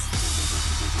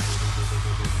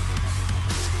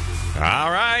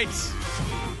All right.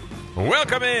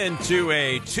 Welcome into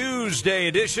a Tuesday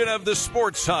edition of the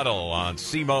Sports Huddle on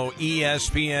SEMO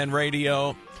ESPN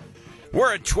Radio.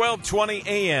 We're at 1220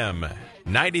 AM,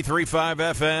 93.5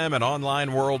 FM, and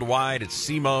online worldwide at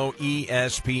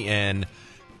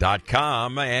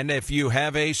SEMOESPN.com. And if you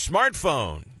have a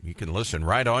smartphone, you can listen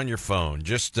right on your phone.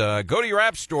 Just go to your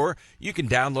app store. You can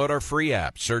download our free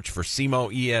app. Search for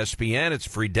SEMO ESPN. It's a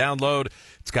free download.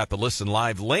 It's got the Listen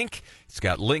Live link. It's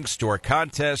got links to our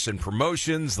contests and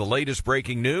promotions, the latest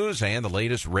breaking news, and the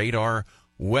latest radar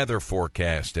weather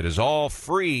forecast. It is all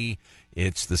free.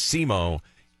 It's the SEMO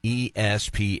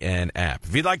ESPN app.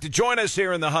 If you'd like to join us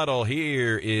here in the Huddle,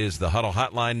 here is the Huddle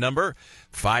hotline number,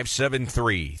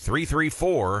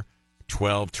 573-334-1220.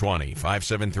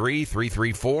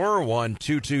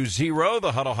 573-334-1220.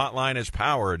 The Huddle hotline is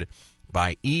powered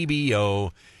by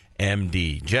EBO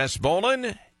MD. Jess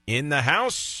Boland in the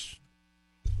house.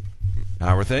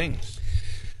 How are things?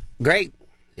 Great.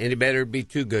 Any better would be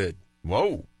too good.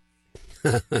 Whoa.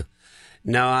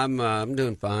 No, I'm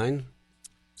doing fine.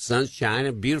 Sun's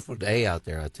shining. Beautiful day out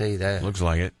there, I'll tell you that. Looks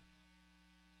like it.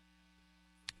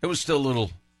 It was still a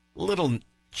little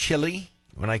chilly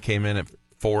when I came in at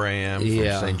 4 a.m. from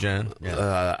St. John.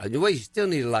 Yeah. Well, you still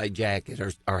need a light jacket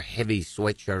or heavy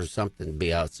sweatshirt or something to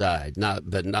be outside,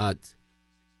 but not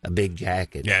a big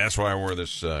jacket. Yeah, that's why I wore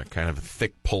this kind of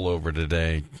thick pullover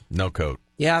today. No coat.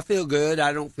 Yeah, I feel good.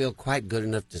 I don't feel quite good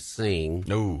enough to sing.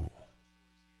 No.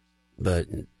 But,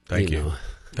 Thank you. know.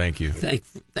 Thank you. Thank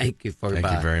you for Thank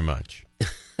you very much.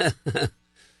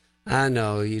 I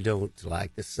know you don't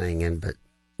like the singing, but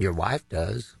your wife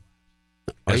does.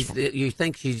 You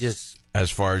think she just... As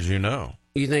far as you know.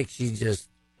 You think she's just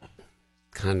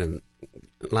kind of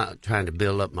trying to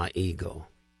build up my ego.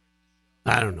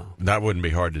 I don't know. That wouldn't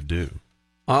be hard to do.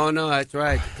 Oh, no, that's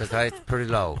right, because it's pretty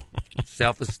low.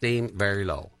 Self-esteem, very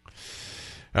low.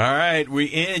 All right, we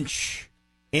inch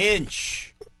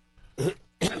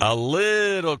a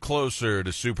little closer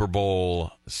to Super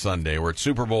Bowl Sunday. We're at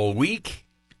Super Bowl week.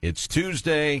 It's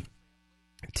Tuesday.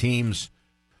 Teams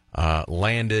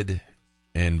landed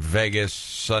in Vegas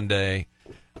Sunday.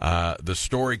 The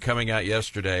story coming out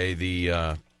yesterday,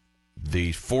 the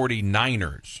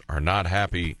 49ers are not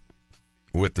happy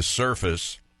with the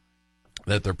surface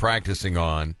that they're practicing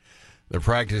on. They're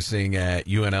practicing at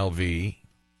UNLV,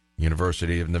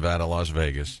 University of Nevada, Las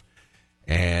Vegas,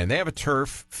 and they have a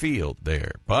turf field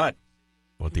there. But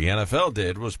what the NFL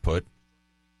did was put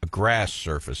a grass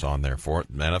surface on there for it.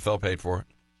 The NFL paid for it.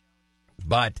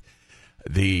 But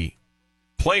the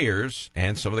players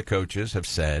and some of the coaches have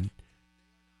said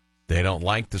they don't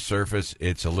like the surface.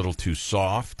 It's a little too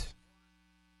soft.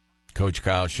 Coach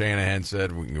Kyle Shanahan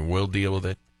said, we'll deal with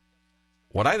it.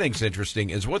 What I think is interesting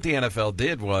is what the NFL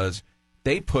did was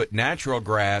they put natural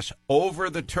grass over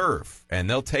the turf, and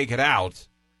they'll take it out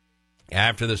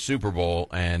after the Super Bowl,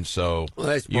 and so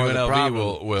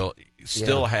UNLV will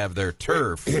still have their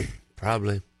turf.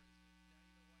 Probably.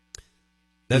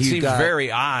 That seems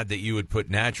very odd that you would put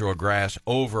natural grass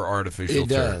over artificial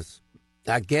turf. It does.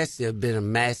 I guess it would have been a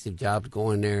massive job to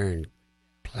go in there and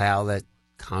plow that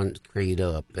concrete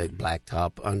up, that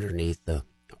blacktop underneath the...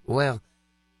 Well,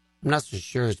 I'm not so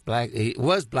sure it's black. It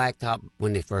was blacktop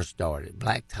when they first started.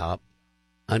 Blacktop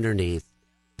underneath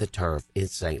the turf in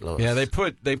St. Louis. Yeah, they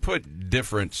put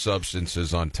different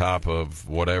substances on top of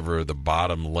whatever the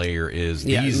bottom layer is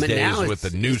these days with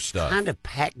the new stuff. Kind of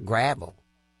packed gravel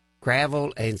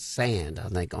and sand, I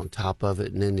think, on top of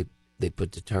it, and then they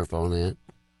put the turf on it.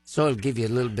 So it'll give you a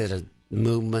little bit of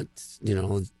movement,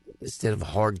 instead of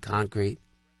hard concrete.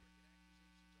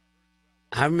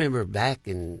 I remember back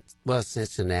in,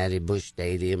 Cincinnati, Busch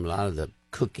Stadium, a lot of the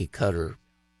cookie cutter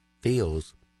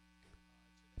fields,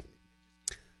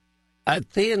 a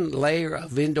thin layer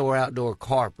of indoor-outdoor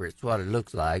carpet is what it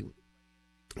looks like,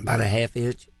 about a half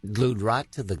inch, glued right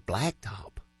to the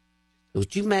blacktop.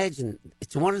 Would you imagine?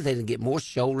 It's a wonder they didn't get more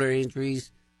shoulder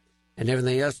injuries and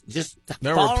everything else. Just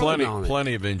there were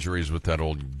plenty of injuries with that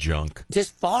old junk.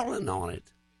 Just falling on it.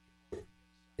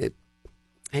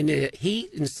 And the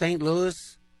Heat in St.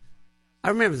 Louis, I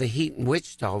remember the Heat in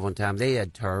Wichita one time. They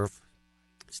had turf,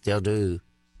 still do.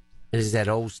 And it's that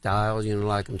old style,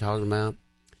 like I'm talking about.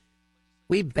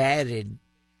 We batted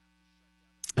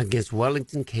against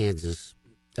Wellington, Kansas,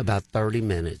 about 30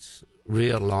 minutes.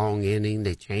 Real long inning.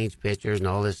 They changed pitchers and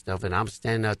all this stuff. And I'm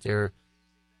standing out there.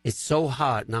 It's so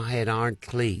hot, and I had iron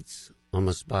cleats on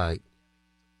my spike.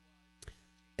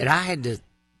 And I had to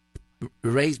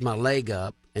raise my leg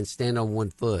up and stand on one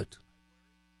foot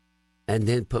and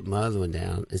then put my other one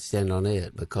down and stand on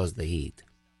it because of the heat.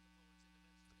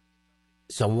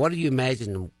 So what do you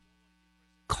imagine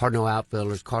Cardinal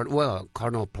outfielders,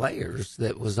 Cardinal players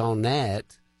that was on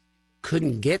that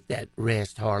couldn't get that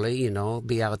rest hardly,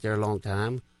 be out there a long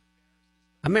time.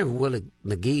 I remember Willie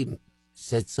McGee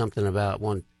said something about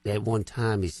at one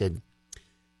time. He said,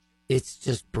 it's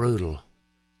just brutal,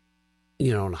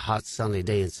 on a hot sunny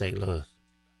day in St. Louis.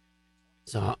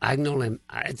 So I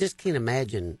just can't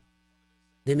imagine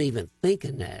them even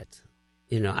thinking that.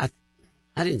 I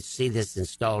didn't see this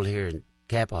installed here in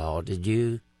Capitol Hall. Did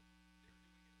you?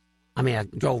 I mean, I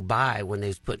drove by when they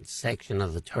was putting section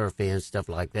of the turf in, stuff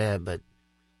like that, but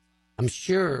I'm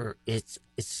sure it's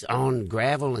on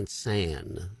gravel and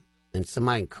sand. And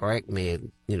somebody can correct me,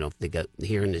 if they got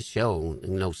hearing this show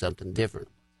and know something different.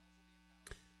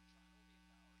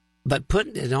 But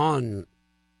putting it on,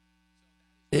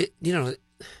 you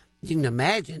can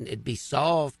imagine it'd be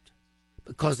soft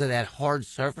because of that hard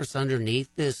surface underneath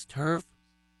this turf,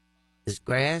 this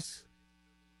grass,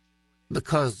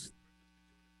 because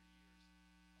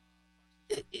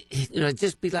it'd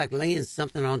just be like laying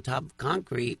something on top of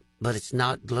concrete, but it's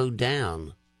not glued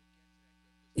down.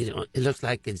 It looks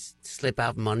like it's slip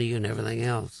out from under you and everything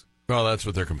else. Well, that's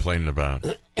what they're complaining about.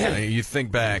 You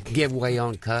think back. Giveaway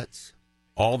on cuts.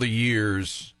 All the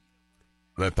years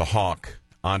that the Hawk,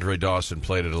 Andre Dawson,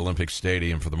 played at Olympic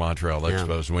Stadium for the Montreal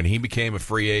Expos, when he became a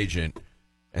free agent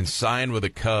and signed with the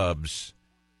Cubs,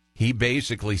 he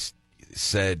basically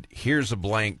said, here's a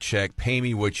blank check, pay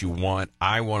me what you want.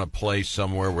 I want to play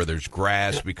somewhere where there's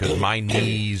grass because my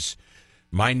knees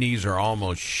are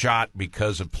almost shot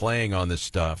because of playing on this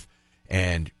stuff.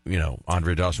 And,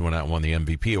 Andre Dawson went out and won the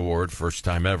MVP award, first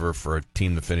time ever for a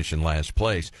team to finish in last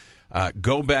place.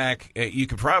 Go back, you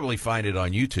could probably find it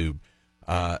on YouTube.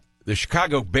 The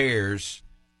Chicago Bears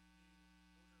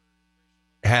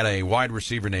had a wide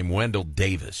receiver named Wendell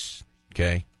Davis,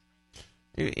 okay?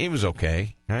 He was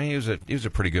okay. He was a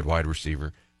pretty good wide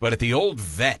receiver. But at the old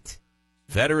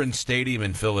Veterans Stadium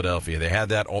in Philadelphia, they had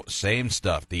that same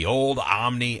stuff, the old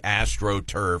Omni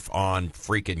AstroTurf on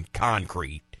freaking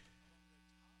concrete.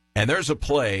 And there's a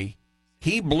play,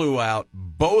 he blew out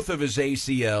both of his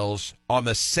ACLs on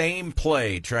the same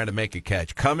play trying to make a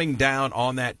catch, coming down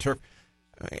on that turf.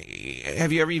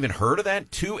 Have you ever even heard of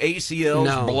that? 2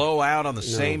 ACLs blow out on the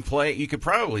same play? You could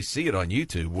probably see it on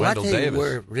YouTube. Wendell Davis.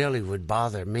 Where it really would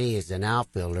bother me as an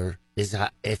outfielder is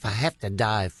if I have to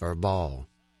dive for a ball,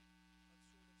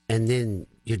 and then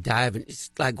you're diving. It's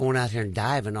like going out here and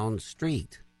diving on the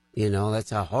street.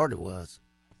 That's how hard it was.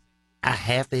 A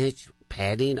half-inch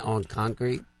padding on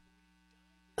concrete.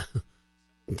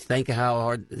 Think of how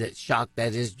hard that shock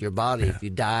that is to your body if you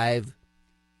dive,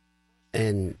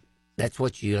 and that's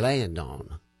what you land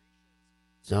on.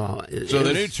 So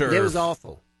the new turf, it was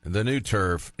awful. The new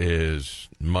turf is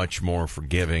much more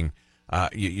forgiving.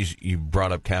 You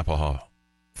brought up Capitol Hall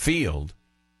Field.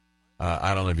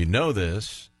 I don't know if you know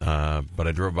this, but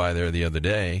I drove by there the other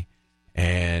day,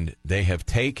 and they have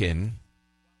taken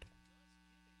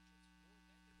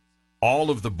all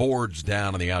of the boards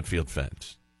down on the outfield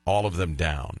fence. All of them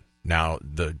down. Now,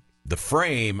 the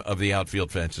frame of the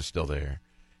outfield fence is still there.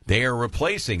 They are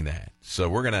replacing that. So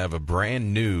we're going to have a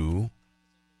brand new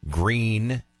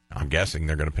green, I'm guessing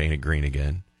they're going to paint it green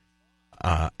again,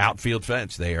 outfield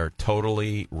fence. They are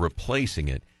totally replacing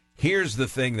it. Here's the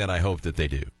thing that I hope that they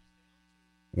do.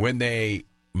 When they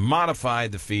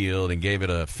modified the field and gave it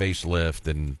a facelift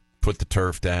and put the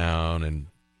turf down and,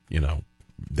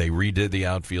 they redid the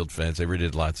outfield fence. They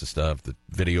redid lots of stuff, the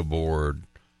video board.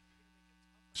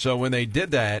 So when they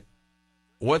did that,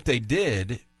 what they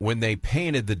did when they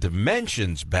painted the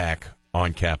dimensions back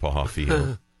on Capitol Hall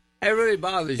Field, it really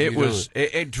bothers you.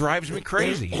 It drives me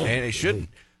crazy, and it shouldn't.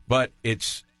 But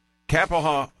it's Capitol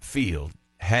Hall Field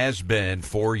has been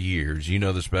for years. You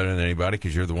know this better than anybody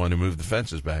because you're the one who moved the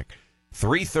fences back.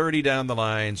 330 down the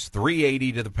lines,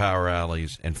 380 to the power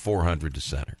alleys, and 400 to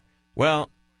center. Well,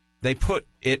 they put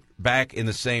it back in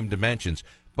the same dimensions.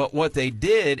 But what they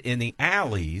did in the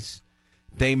alleys,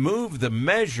 they moved the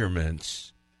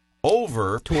measurements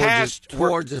over towards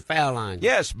the foul line.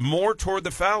 Yes, more toward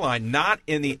the foul line, not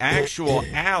in the actual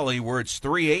alley where it's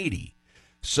 380.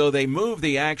 So they moved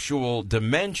the actual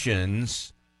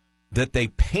dimensions that they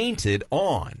painted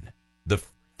on the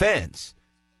fence,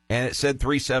 and it said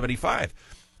 375.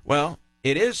 Well,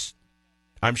 it is,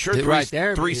 I'm sure, right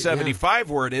there, 375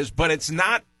 where it is, but it's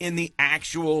not in the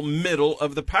actual middle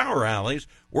of the power alleys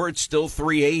where it's still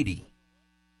 380.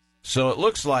 So it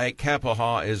looks like Capitol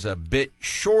Hall is a bit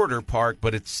shorter park,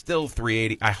 but it's still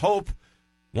 380. I hope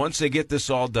once they get this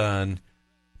all done,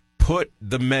 put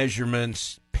the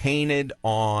measurements painted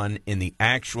on in the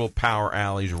actual power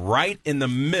alleys right in the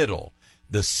middle,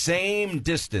 the same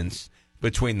distance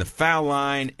between the foul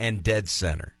line and dead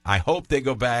center. I hope they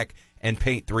go back and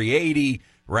paint 380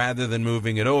 rather than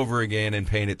moving it over again and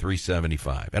paint it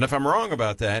 375. And if I'm wrong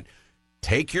about that,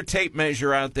 take your tape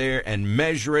measure out there and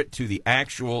measure it to the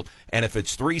actual, and if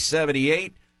it's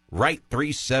 378, write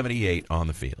 378 on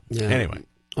the field. Yeah. Anyway.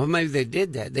 Well, maybe they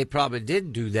did that. They probably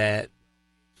did do that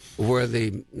where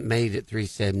they made it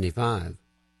 375.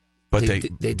 But they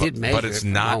did measure but it's it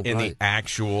not in the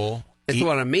actual. That's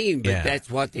what I mean, but Yeah. that's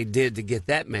what they did to get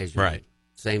that measurement. Right.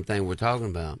 Same thing we're talking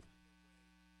about.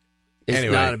 It's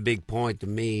Anyway, not a big point to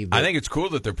me. But I think it's cool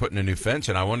that they're putting a new fence,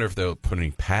 and I wonder if they'll put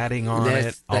any padding on it.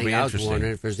 that's the thing I was Interesting.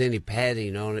 wondering if there's any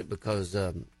padding on it because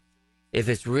if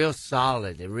it's real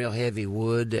solid and real heavy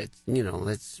wood,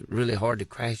 that's really hard to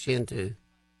crash into.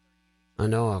 I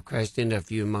know I crashed into a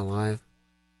few in my life.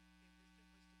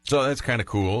 So that's kind of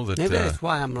cool that Maybe that's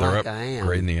why I'm they're like I am.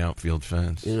 upgrading the outfield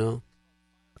fence.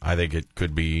 I think it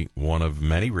could be one of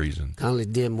many reasons. Kind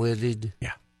of dim-witted.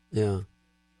 Yeah. Yeah.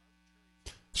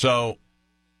 So,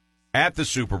 at the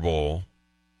Super Bowl,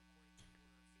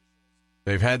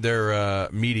 they've had their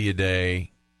media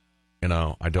day.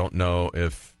 I don't know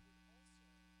if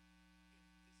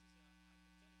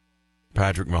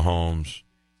Patrick Mahomes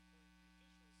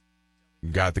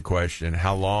got the question,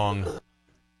 how long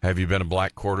have you been a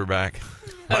black quarterback?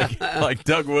 like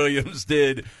Doug Williams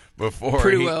did before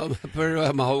pretty well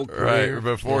my whole career. Right,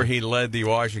 before he led the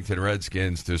Washington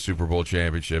Redskins to a Super Bowl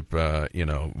championship,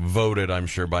 voted, I'm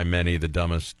sure, by many the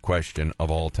dumbest question of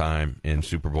all time in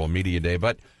Super Bowl Media Day.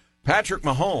 But Patrick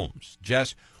Mahomes,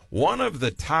 Jess, one of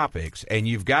the topics, and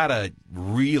you've got to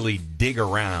really dig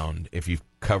around if you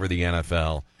cover the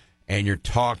NFL, and you're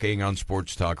talking on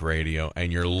Sports Talk Radio,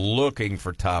 and you're looking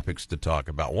for topics to talk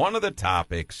about. One of the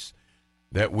topics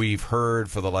that we've heard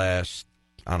for the last,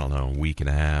 week and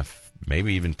a half,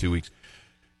 maybe even 2 weeks,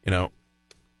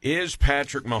 is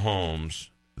Patrick Mahomes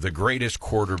the greatest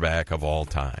quarterback of all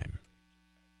time?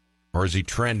 Or is he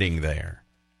trending there?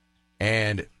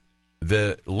 And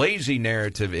the lazy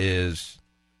narrative is,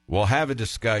 we'll have a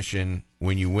discussion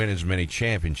when you win as many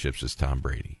championships as Tom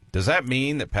Brady. Does that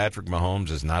mean that Patrick Mahomes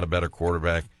is not a better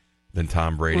quarterback than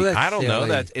Tom Brady? Well, I don't know.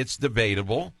 silly. It's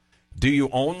debatable. The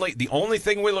only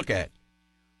thing we look at,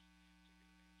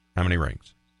 how many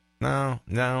rings? No,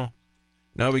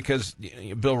 because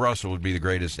Bill Russell would be the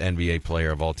greatest NBA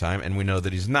player of all time, and we know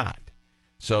that he's not.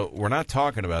 So we're not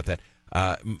talking about that.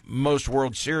 Most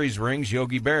World Series rings,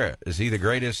 Yogi Berra. Is he the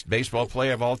greatest baseball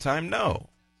player of all time? No.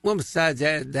 Well, besides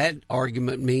that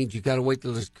argument means you got to wait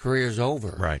till his career's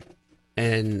over. Right.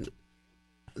 And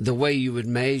the way you would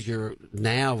measure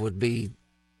now would be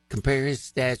compare his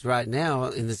stats right now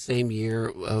in the same year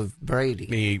of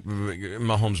Brady.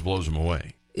 Mahomes blows him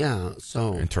away. Yeah,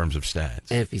 so in terms of stats.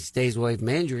 And if he stays away from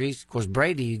injuries, of course,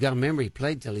 Brady, you got to remember he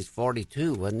played till he's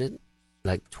 42, wasn't it?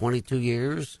 Like 22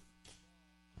 years,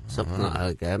 something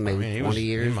like that, maybe 20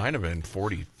 years. He might have been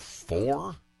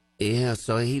 44. Yeah,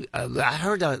 so I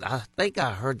think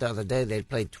I heard the other day they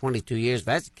played 22 years. If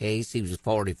that's the case, he was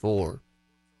 44.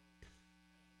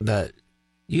 But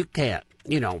you can't,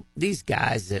 these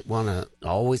guys that want to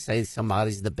always say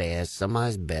somebody's the best,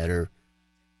 somebody's better.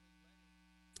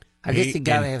 I guess you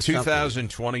got to have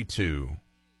 2022,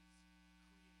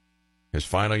 his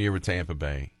final year with Tampa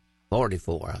Bay.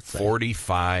 44, I'd say.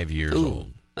 45 years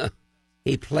old.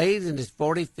 He played in his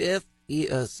 45th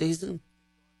season?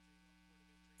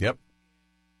 Yep.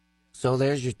 So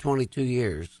there's your 22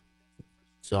 years.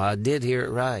 So I did hear it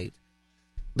right.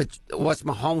 But what's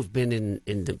Mahomes been in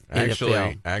the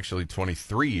NFL? Actually,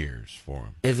 23 years for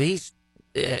him. If he's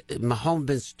Mahomes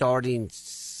been starting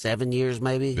 7 years,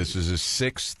 maybe. This is his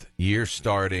 6th year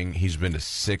starting. He's been to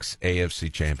 6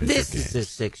 AFC championship games. This is his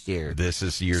 6th year. This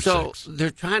is year 6. So they're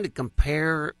trying to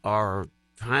compare or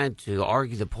trying to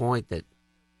argue the point that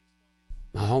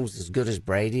Mahomes is as good as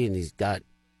Brady, and he's got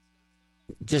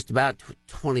just about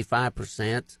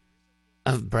 25%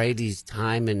 of Brady's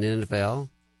time in the NFL.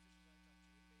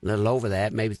 A little over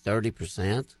that, maybe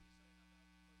 30%.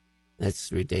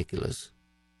 That's ridiculous.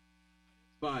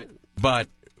 But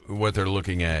what they're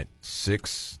looking at,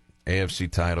 6 AFC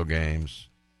title games.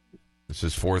 This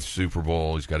is his 4th Super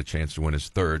Bowl. He's got a chance to win his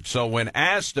 3rd. So when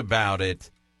asked about it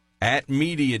at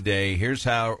Media Day, here's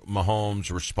how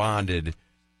Mahomes responded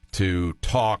to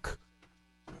talk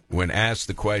when asked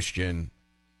the question.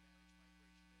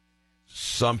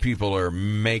 Some people are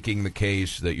making the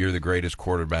case that you're the greatest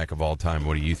quarterback of all time.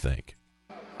 What do you think?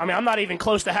 I mean, I'm not even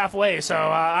close to halfway, so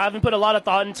I haven't put a lot of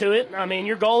thought into it. I mean,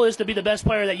 your goal is to be the best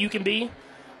player that you can be.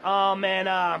 And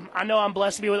I know I'm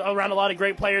blessed to be around a lot of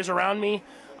great players around me.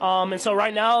 And so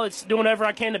right now it's doing whatever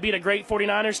I can to beat a great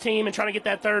 49ers team and trying to get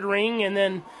that 3rd ring. And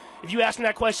then, if you ask me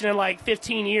that question in like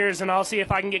 15 years, and I'll see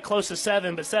if I can get close to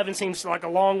 7, but 7 seems like a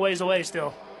long ways away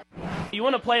still. You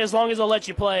want to play as long as they'll let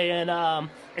you play, and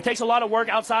it takes a lot of work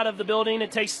outside of the building.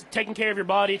 It takes taking care of your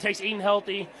body. It takes eating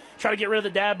healthy. Try to get rid of the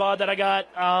dad bod that I got,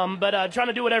 but trying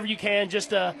to do whatever you can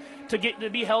just to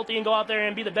be healthy and go out there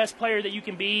and be the best player that you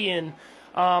can be. And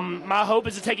my hope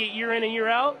is to take it year in and year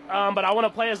out, but I want to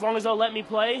play as long as they'll let me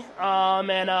play.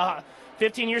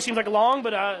 15 years seems like long,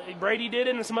 but Brady did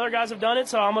it and some other guys have done it,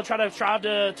 so I'm going to strive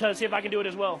to see if I can do it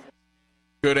as well.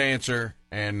 Good answer,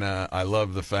 and I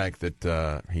love the fact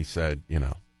that he said,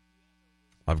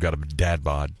 I've got a dad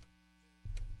bod.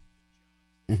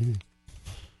 Mm-hmm.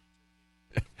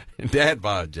 Dad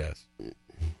bod, Jess.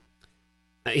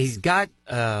 He's got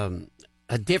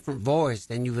a different voice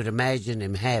than you would imagine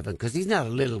him having, because he's not a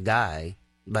little guy,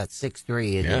 about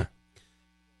 6'3", isn't he?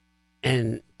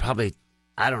 And probably,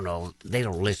 I don't know, they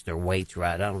don't list their weights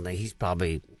right. I don't think he's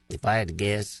probably, if I had to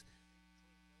guess,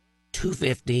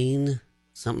 215,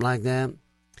 something like that.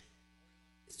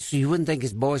 So you wouldn't think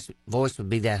his voice would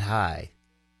be that high,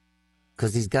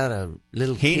 because he's got a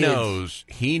little He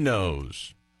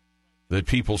knows that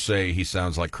people say he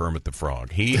sounds like Kermit the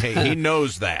Frog. He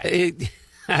knows that.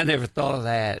 I never thought of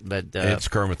that, but it's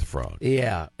Kermit the Frog.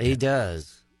 Yeah, he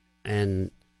does.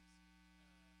 And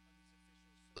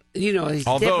he's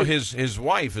although different. his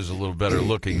wife is a little better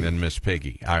looking than Miss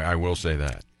Piggy, I will say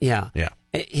that. Yeah. Yeah.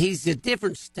 He's a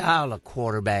different style of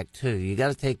quarterback too. You got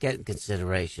to take that in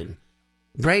consideration.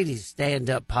 Brady's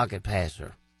stand-up pocket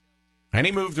passer. And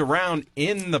he moved around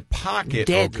in the pocket,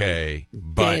 Deadly. okay.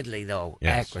 But Deadly, though,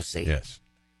 yes, accuracy. Yes.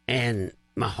 And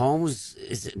Mahomes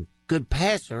is a good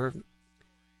passer.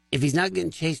 If he's not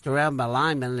getting chased around by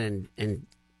linemen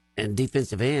and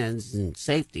defensive ends and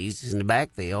safeties in the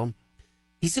backfield,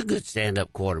 he's a good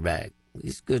stand-up quarterback.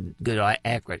 He's a good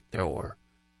accurate thrower.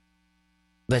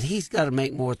 But he's got to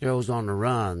make more throws on the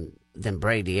run than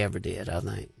Brady ever did, I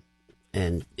think.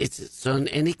 And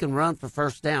and he can run for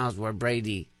first downs where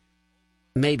Brady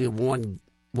maybe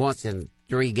once in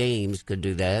 3 games could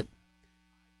do that.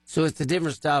 So it's a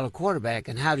different style of quarterback.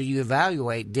 And how do you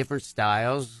evaluate different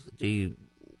styles? Do you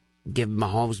give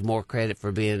Mahomes more credit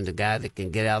for being the guy that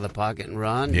can get out of the pocket and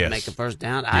run and make a first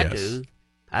down?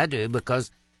 I do,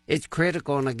 because it's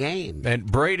critical in a game. And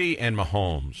Brady and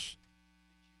Mahomes.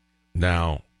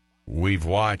 Now, we've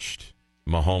watched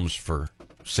Mahomes for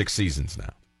 6 seasons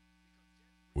now.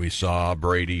 We saw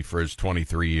Brady for his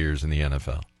 23 years in the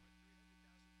NFL.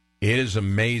 It is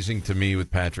amazing to me with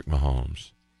Patrick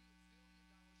Mahomes.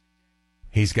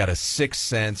 He's got a sixth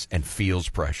sense and feels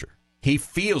pressure. He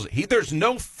feels it. There's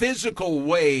no physical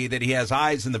way that he has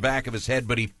eyes in the back of his head,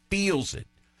 but he feels it.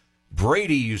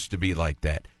 Brady used to be like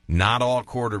that. Not all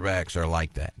quarterbacks are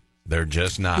like that. They're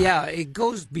just not. Yeah, it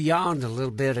goes beyond a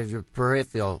little bit of your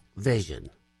peripheral vision.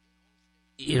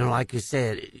 Like you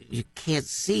said, you can't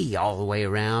see all the way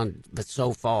around, but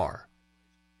so far.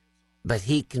 But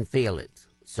he can feel it.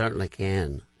 Certainly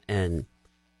can. And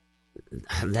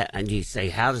you say,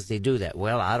 how does he do that?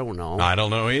 Well, I don't know. I don't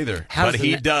know either, but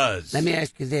he does. Let me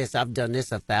ask you this. I've done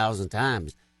this 1,000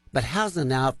 times. But how's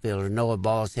an outfielder know a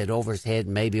ball's hit over his head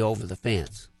and maybe over the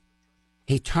fence?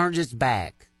 He turns his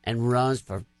back and runs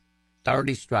for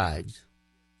 30 strides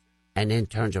and then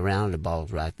turns around and the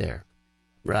ball's right there,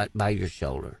 right by your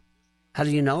shoulder. How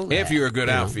do you know that? If you're a good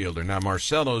outfielder. Now,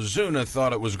 Marcelo Zuna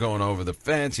thought it was going over the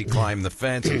fence. He climbed the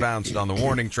fence and bounced on the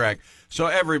warning track. So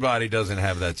everybody doesn't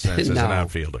have that sense as an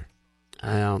outfielder.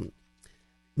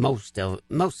 Most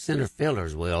center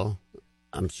fielders will.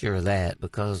 I'm sure of that,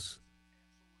 because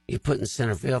you're put in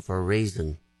center field for a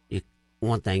reason.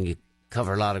 One thing, you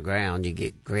cover a lot of ground. You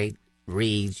get great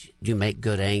reads. You make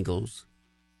good angles.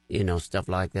 Stuff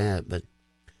like that. But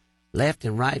left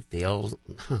and right field...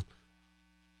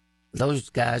 Those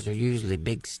guys are usually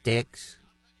big sticks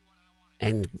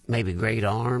and maybe great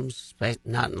arms,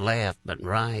 not in left, but in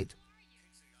right.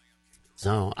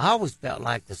 So I always felt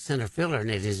like the center fielder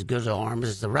needed as good arms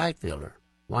as the right fielder.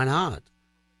 Why not?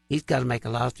 He's got to make a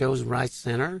lot of throws in right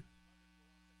center,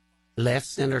 left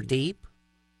center deep.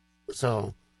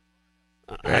 So,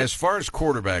 as far as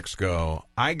quarterbacks go,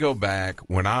 I go back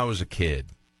when I was a kid.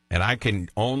 And I can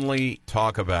only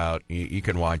talk about, you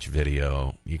can watch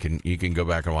video, you can go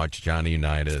back and watch Johnny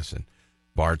Unitas and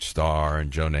Bart Starr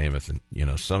and Joe Namath and,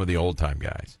 some of the old-time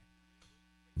guys.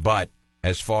 But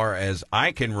as far as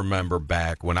I can remember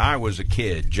back when I was a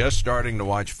kid, just starting to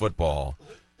watch football,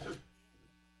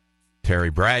 Terry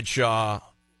Bradshaw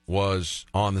was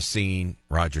on the scene,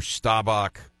 Roger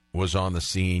Staubach was on the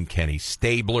scene, Kenny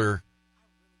Stabler.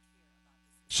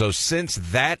 So since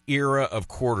that era of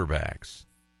quarterbacks,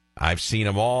 I've seen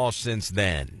them all since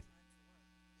then.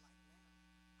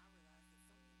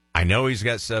 I know he's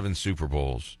got 7 Super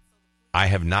Bowls. I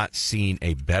have not seen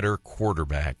a better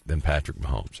quarterback than Patrick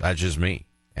Mahomes. That's just me.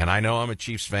 And I know I'm a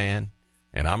Chiefs fan,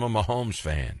 and I'm a Mahomes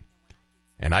fan.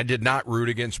 And I did not root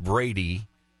against Brady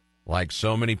like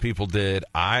so many people did.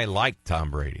 I liked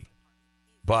Tom Brady.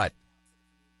 But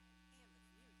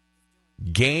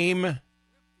game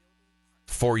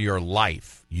for your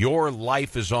life. Your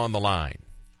life is on the line.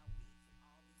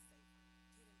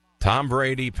 Tom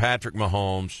Brady, Patrick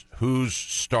Mahomes, who's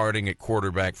starting at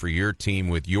quarterback for your team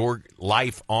with your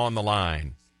life on the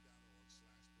line?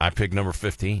 I picked number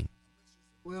 15.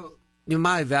 Well, in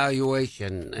my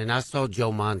evaluation, and I saw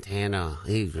Joe Montana,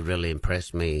 he really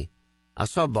impressed me. I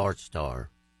saw Bart Starr.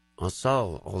 I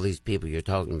saw all these people you're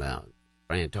talking about.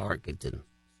 Fran Tarkenton.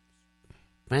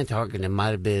 Fran Tarkenton might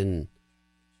have been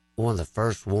one of the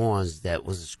first ones that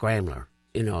was a scrambler.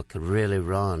 Could really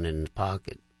run in the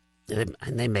pocket. And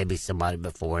there may be somebody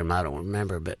before him, I don't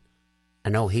remember, but I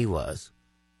know he was.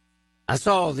 I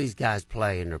saw all these guys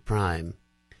play in their prime,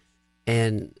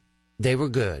 and they were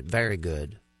good, very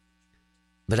good.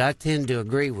 But I tend to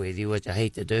agree with you, which I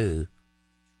hate to do,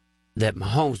 that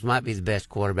Mahomes might be the best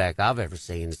quarterback I've ever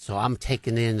seen. So I'm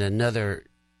taking in another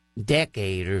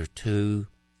decade or two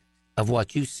of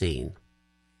what you've seen.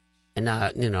 And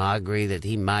I agree that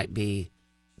he might be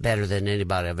better than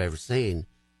anybody I've ever seen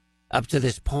up to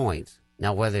this point.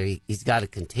 Now, whether he's got to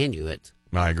continue it,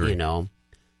 I agree.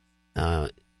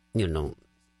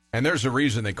 And there's a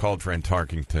reason they called Fran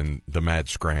Tarkenton the Mad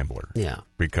Scrambler. Yeah.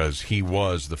 Because he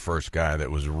was the first guy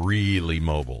that was really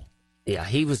mobile. Yeah,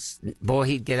 he was,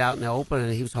 he'd get out in the open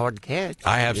and he was hard to catch.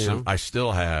 I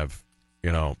still have,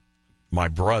 my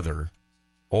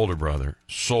older brother,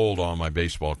 sold all my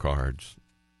baseball cards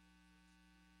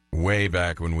way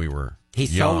back when we were He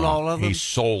young. sold all of them? He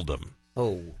sold them.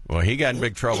 Oh. Well, he got in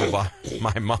big trouble by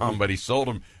my mom, but he sold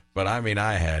them. But, I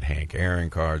had Hank Aaron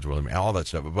cards with him, all that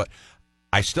stuff. But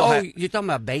I still have... you're talking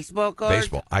about baseball cards?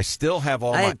 Baseball. I still have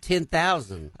all I had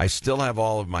 10,000. I still have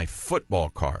all of my football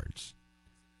cards.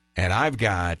 And I've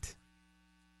got,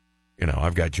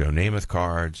 I've got Joe Namath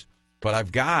cards. But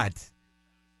I've got,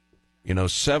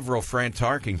 several Fran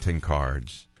Tarkenton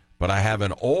cards. But I have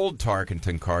an old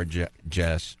Tarkenton card,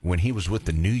 Jess, when he was with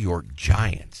the New York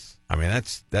Giants.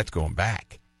 That's going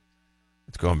back.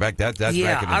 It's going back. That's back in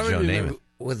the Joe Namath.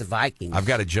 With the Vikings. I've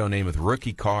got a Joe Namath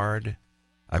rookie card.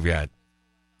 I've got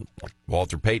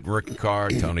Walter Payton rookie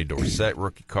card, Tony Dorsett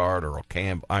rookie card, Earl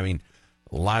Campbell.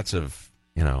 Lots of,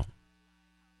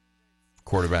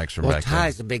 quarterbacks from back then.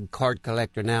 Ty's a big card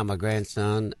collector now, my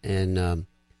grandson, and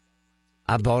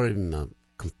I bought him a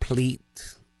complete,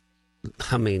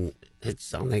 I think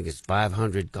it's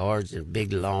 500 cards and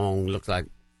big, long, looks like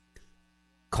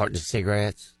carton of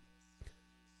cigarettes.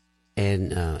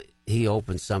 And he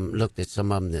opened some, looked at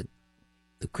some of them at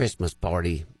the Christmas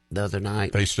party the other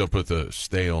night. They still put the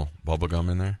stale bubble gum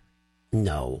in there?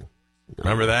 No.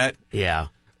 Remember that? Yeah.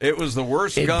 It was the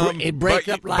worst gum. It break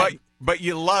up like... But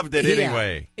you loved it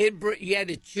anyway. You had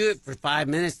to chew it for 5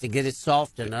 minutes to get it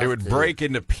soft enough. It would break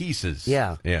into pieces.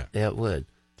 Yeah. Yeah. It would.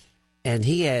 And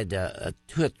he had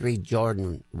 2 or 3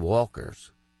 Jordan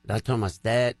Walkers. I told him,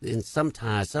 that and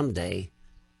someday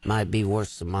might be worth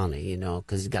some money,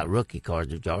 because he's got rookie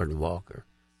cards of Jordan Walker.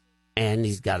 And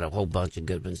he's got a whole bunch of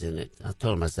good ones in it. I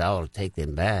told him, I ought to take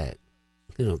them back,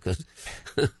 because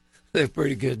they're a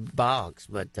pretty good box.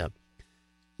 But,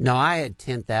 no, I had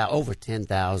over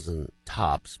 10,000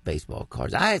 tops baseball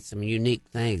cards. I had some unique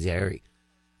things, Eric.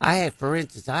 For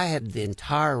instance, I had the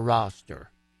entire roster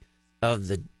of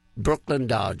the Brooklyn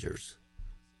Dodgers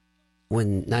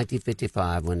when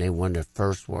 1955, when they won their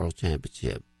first World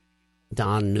Championship.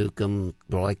 Don Newcomb,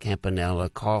 Roy Campanella,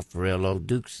 Carl Furillo,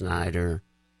 Duke Snyder,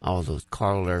 all those,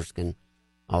 Carl Erskine,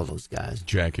 all those guys.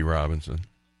 Jackie Robinson.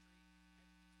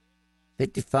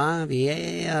 55,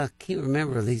 yeah, I can't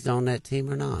remember if he's on that team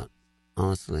or not,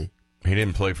 honestly. He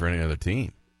didn't play for any other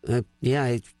team. Yeah,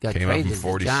 he got Came traded up in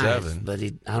 47. to the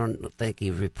Giants, but I don't think he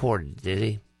reported, did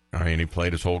he? He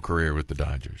played his whole career with the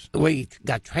Dodgers. Well, he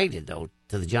got traded, though,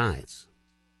 to the Giants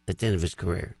at the end of his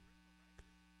career.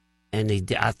 And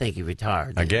I think he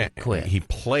retired. Again, quit. He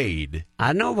played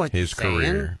I know what his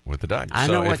career with the Dodgers. I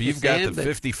know so what if you've got the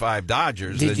 55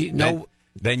 Dodgers,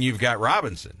 then you've got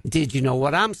Robinson. Did you know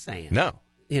what I'm saying? No.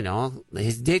 He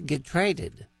did get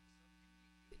traded.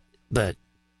 But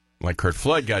like Kurt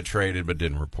Flood got traded but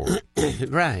didn't report.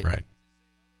 Right.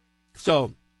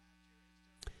 So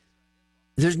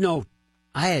there's no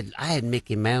I had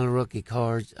Mickey Mantle rookie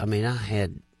cards.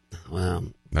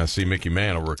 Now, see, Mickey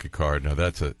Mantle rookie card. Now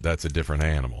that's a different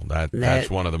animal. That's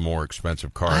one of the more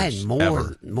expensive cards. I had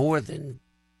more than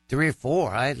 3 or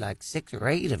 4. I had like 6 or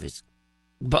 8 of his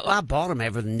But I bought them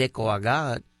every nickel I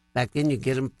got. Back then, you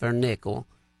get them for a nickel,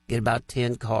 get about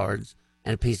 10 cards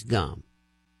and a piece of gum.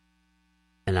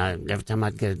 And every time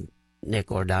I'd get a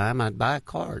nickel or dime, I'd buy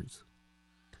cards.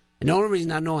 And the only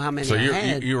reason I know how many So I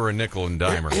had... you were a nickel and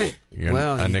dimer. You're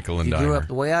well, a nickel and you dimer. grew up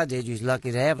the way I did, you was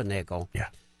lucky to have a nickel. Yeah.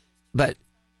 But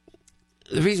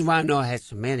the reason why I know I had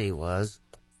so many was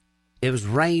it was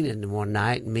raining one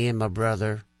night, and me and my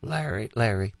brother,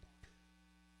 Larry,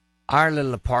 our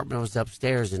little apartment was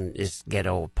upstairs in this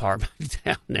ghetto apartment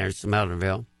down there in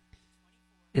Smelterville.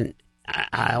 And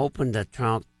I opened the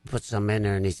trunk, put some in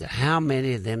there, and he said, "How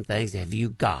many of them things have you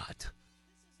got?"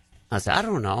 I said, "I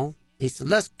don't know." He said,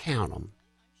 "Let's count them."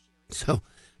 So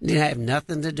didn't have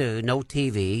nothing to do, no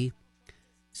TV.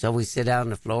 So we sit out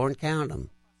on the floor and count them.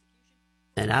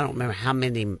 And I don't remember how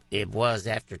many it was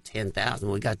after 10,000.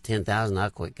 We got 10,000, I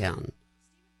quit counting.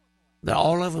 But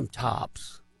all of them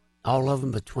tops. All of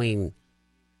them between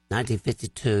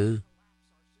 1952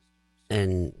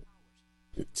 and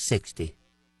 60.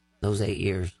 Those 8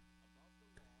 years.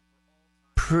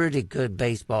 Pretty good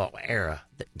baseball era,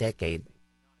 decade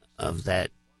of that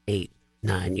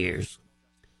 8-9 years.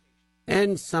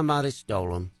 And somebody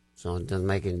stole them. So it doesn't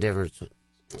make any difference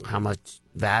how much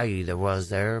value there was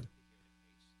there.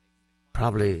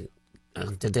 Probably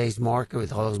today's market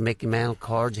with all those Mickey Mantle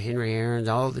cards, Henry Aaron's,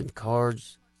 all them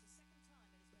cards,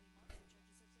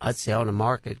 I'd say on the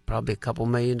market probably a couple $1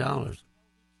 million.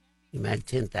 You imagine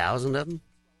 10,000 of them?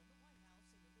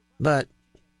 But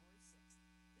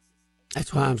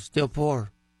that's why I'm still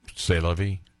poor. C'est la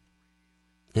vie.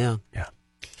 Yeah. Yeah.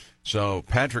 So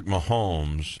Patrick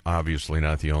Mahomes, obviously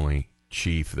not the only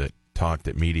Chief that talked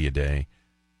at Media Day.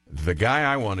 The guy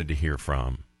I wanted to hear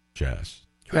from, Jess.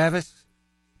 Travis?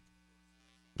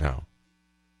 No.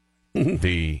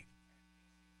 The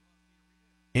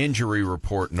injury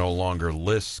report no longer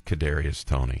lists Kadarius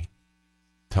Toney.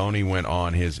 Toney went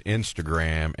on his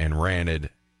Instagram and ranted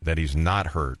that he's not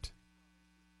hurt.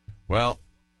 Well,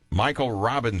 Michael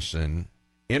Robinson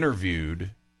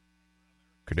interviewed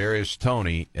Kadarius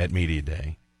Toney at Media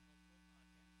Day.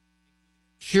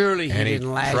 Surely he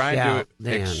didn't lash tried out to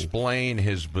then. explain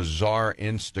his bizarre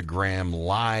Instagram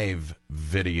live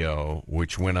video,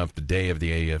 which went up the day of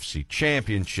the AFC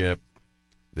Championship,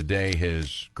 the day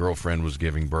his girlfriend was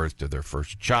giving birth to their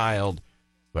first child.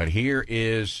 But here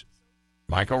is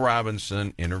Michael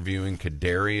Robinson interviewing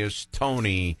Kadarius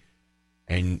Toney,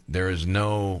 and there is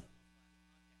no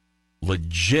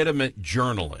legitimate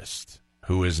journalist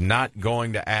who is not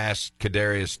going to ask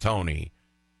Kadarius Toney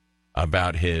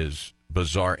about his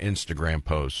bizarre Instagram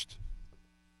post.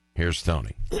 Here's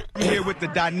Toney. I'm here with the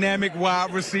dynamic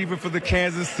wide receiver for the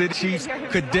Kansas City Chiefs,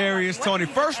 Kadarius Toney.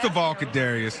 First of all,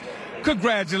 Kadarius,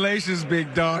 congratulations,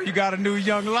 big dog. You got a new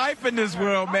young life in this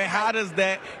world, man. How does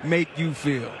that make you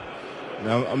feel?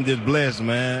 I'm just blessed,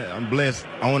 man. I'm blessed.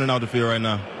 I want to know the field right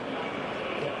now.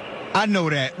 I know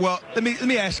that. Well, let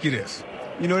me ask you this.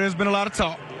 You know, there's been a lot of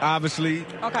talk, obviously.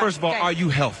 Okay, First of all, are you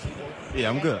healthy? Yeah,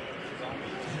 I'm good.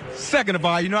 Second of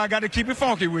all, you know I got to keep it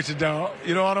funky with you, dog.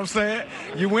 You know what I'm saying?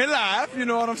 You went live, you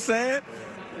know what I'm saying?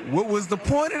 What was the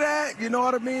point of that? You know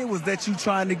what I mean? Was that you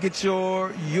trying to get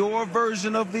your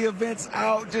version of the events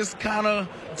out? Just kind of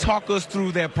talk us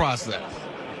through that process.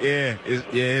 Yeah,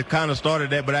 it kind of started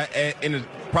that, but in the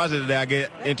process of that, I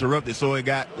get interrupted, so it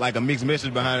got like a mixed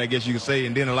message behind it, I guess you could say,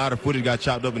 and then a lot of footage got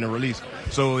chopped up in the release.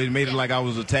 So it made it like I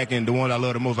was attacking the one I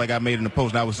love the most, like I made in the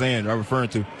post I was referring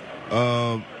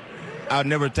to. I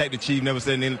never attacked the Chief, never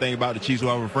said anything about the Chiefs. Who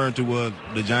I was referring to was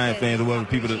the Giant fans or whatever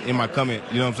people that in my comment,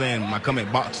 you know what I'm saying, my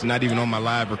comment box, not even on my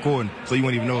live recording, so you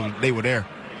wouldn't even know if they were there.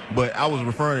 But I was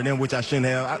referring to them, which I shouldn't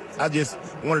have. I just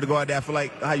wanted to go out there. I feel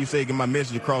like, how you say, get my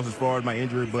message across as far as my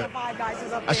injury, but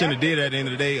I shouldn't have did that at the end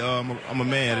of the day. I'm a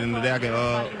man. At the end of the day,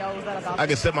 I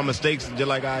can accept my mistakes just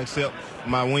like I accept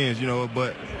my wins, you know,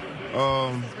 but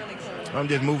I'm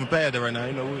just moving past that right now.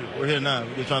 You know, we're here now.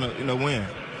 We're just trying to, win.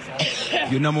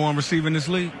 You're number one receiver in this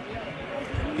league?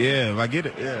 Yeah, if I get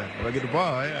it, yeah. If I get the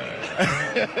ball,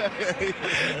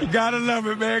 yeah. You gotta love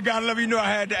it, man. Gotta love it. You know I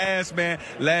had to ask, man.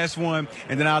 Last one,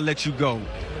 and then I'll let you go.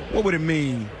 What would it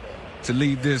mean to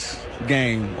leave this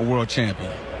game a world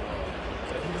champion?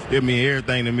 It means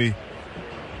everything to me.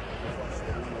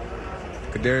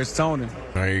 Kadarius Toney.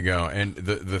 There you go. And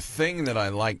the thing that I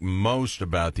like most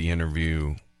about the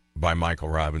interview by Michael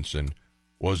Robinson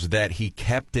was that he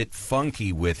kept it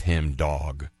funky with him,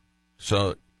 dog.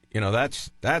 So, that's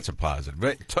a positive.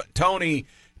 But Toney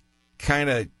kind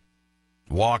of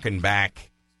walking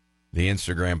back the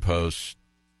Instagram post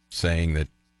saying that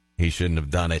he shouldn't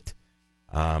have done it.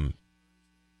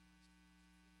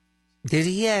 Did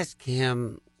he ask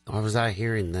him, or was I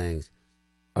hearing things,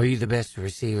 Are you the best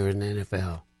receiver in the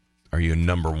NFL? Are you a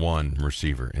number one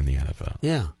receiver in the NFL?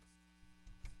 Yeah.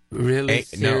 Really?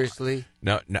 Seriously?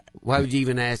 No. Why would you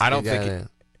even ask? I don't think.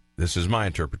 This is my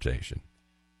interpretation.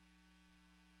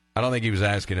 I don't think he was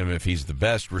asking him if he's the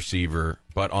best receiver,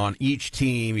 but on each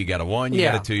team, you got a 1, you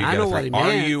got a 2, you got a 3.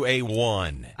 Are you a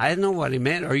 1? I didn't know what he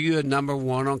meant. Are you a number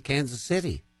 1 on Kansas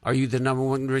City? Are you the number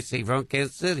 1 receiver on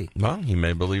Kansas City? Well, he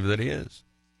may believe that he is.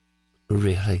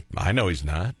 Really? I know he's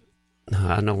not.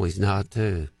 I know he's not,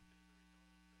 too.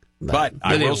 But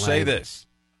I will say this.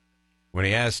 When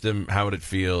he asked him how would it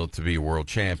feel to be a world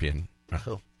champion,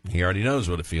 he already knows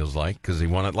what it feels like because he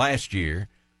won it last year,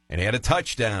 and he had a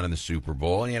touchdown in the Super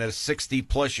Bowl, and he had a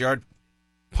 60-plus yard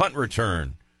punt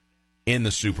return in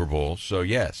the Super Bowl. So,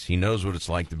 yes, he knows what it's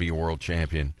like to be a world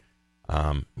champion.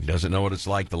 He doesn't know what it's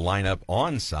like to line up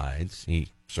on sides. He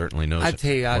certainly knows what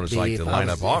it's like to line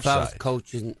up off sides. If I was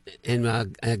coaching and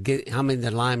I'm in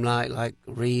the limelight like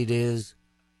Reed is,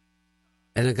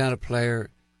 and I got a player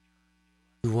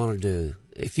you want to do.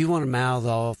 If you want to mouth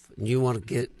off and you want to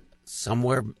get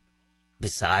somewhere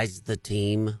besides the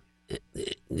team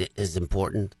is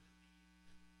important,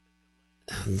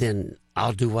 then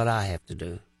I'll do what I have to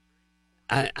do.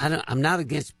 I'm not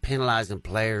against penalizing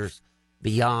players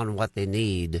beyond what they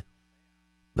need,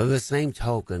 but by the same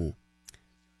token,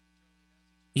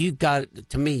 you got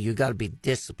to be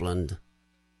disciplined,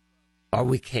 or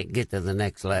we can't get to the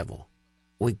next level.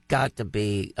 We got to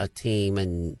be a team,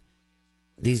 and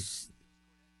these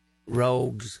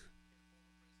rogues,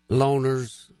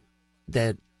 loners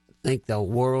that think the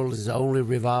world is only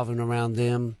revolving around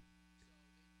them,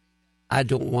 I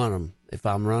don't want them if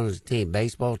I'm running a team,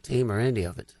 baseball team or any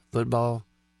of it, football.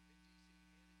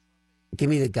 Give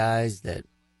me the guys that,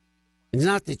 it's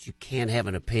not that you can't have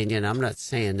an opinion. I'm not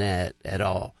saying that at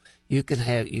all.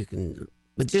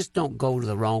 But just don't go to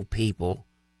the wrong people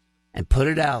and put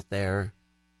it out there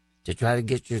to try to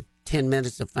get your 10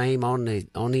 minutes of fame on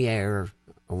the air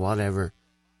or whatever.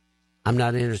 I'm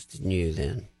not interested in you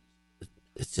then.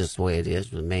 It's just the way it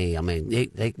is with me. I mean,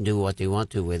 they can do what they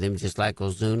want to with him, just like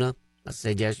Ozuna. I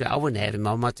said yesterday, I wouldn't have him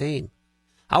on my team.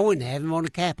 I wouldn't have him on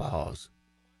the Capitals.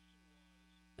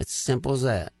 It's simple as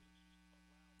that.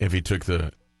 If he took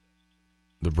the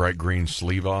bright green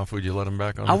sleeve off, would you let him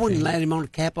back on? I wouldn't let him on the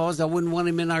Capitals. I wouldn't want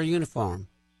him in our uniform.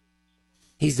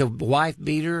 He's a wife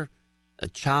beater, a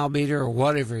child beater, or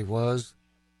whatever he was,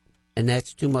 and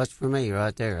that's too much for me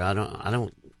right there. I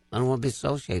don't want to be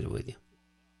associated with you.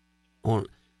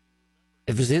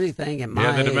 If there's anything at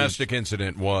my the domestic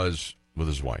incident was with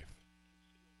his wife.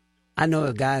 I know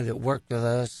a guy that worked with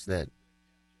us that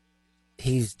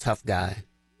he's a tough guy.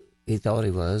 He thought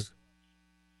he was.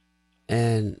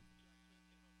 And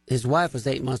his wife was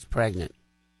 8 months pregnant.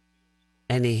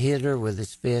 And he hit her with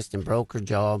his fist and broke her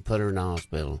jaw and put her in the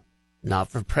hospital. Not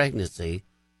for pregnancy,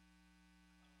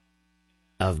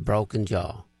 of broken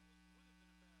jaw.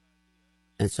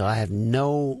 And so I have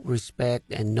no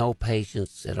respect and no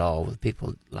patience at all with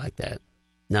people like that.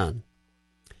 None.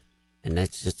 And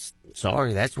that's just,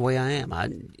 sorry, that's the way I am.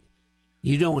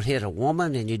 You don't hit a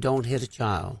woman and you don't hit a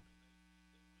child.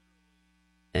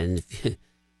 And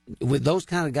with those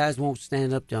kind of guys won't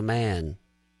stand up to a man.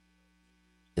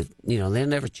 They'll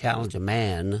never challenge a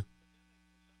man,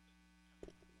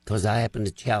 because I happen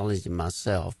to challenge him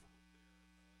myself,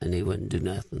 and he wouldn't do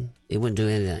nothing. He wouldn't do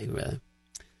anything, really.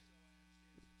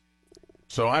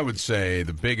 So I would say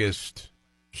the biggest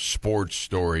sports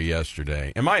story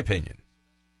yesterday, in my opinion,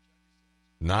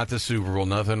 not the Super Bowl.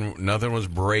 Nothing was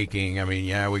breaking. I mean,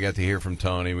 yeah, we got to hear from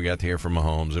Tony. We got to hear from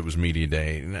Mahomes. It was media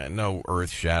day. No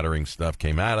earth-shattering stuff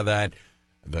came out of that.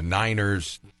 The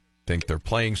Niners think their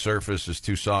playing surface is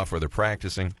too soft where they're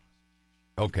practicing.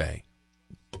 Okay.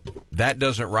 That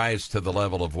doesn't rise to the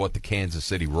level of what the Kansas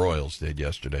City Royals did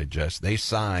yesterday, Jess. They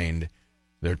signed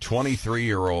their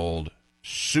 23-year-old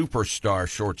superstar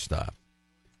shortstop,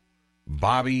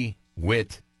 Bobby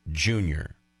Witt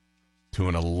Jr., to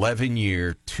an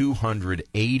 11-year,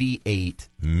 $288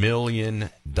 million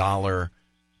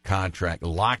contract,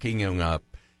 locking him up.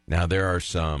 Now,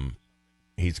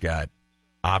 he's got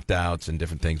opt-outs and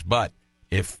different things, but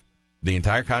if the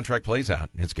entire contract plays out,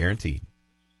 it's guaranteed.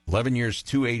 11 years,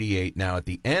 $288. Now, at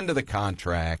the end of the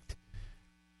contract,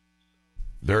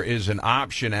 there is an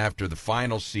option after the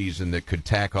final season that could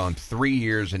tack on 3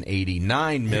 years and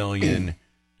 $89 million.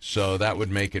 So that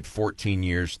would make it 14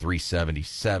 years,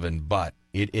 $377. But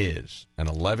it is an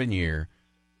 11-year,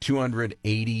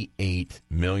 $288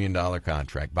 million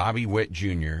contract. Bobby Witt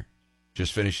Jr.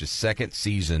 just finished his second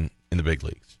season in the big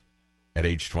leagues at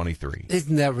age 23.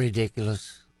 Isn't that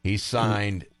ridiculous? He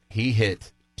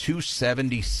hit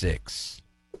 276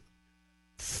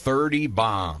 30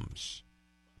 bombs,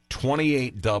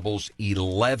 28 doubles,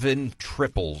 11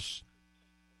 triples,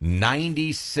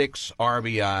 96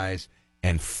 RBIs,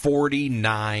 and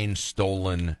 49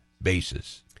 stolen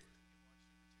bases.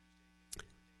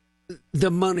 The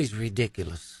money's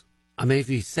ridiculous. I mean, if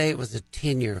you say it was a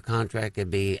 10-year contract, it'd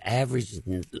be average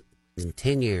in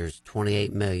 10 years,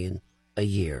 $28 million a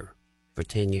year for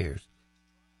 10 years.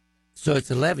 So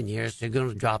it's 11 years, so you're going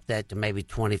to drop that to maybe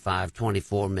 25,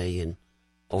 24 million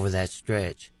over that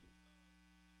stretch.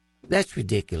 That's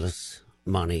ridiculous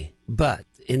money. But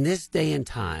in this day and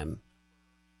time,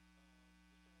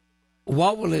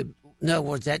 what will it, in other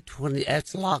words,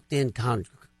 that's locked in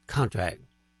contract.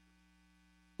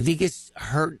 If he gets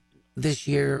hurt this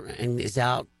year and is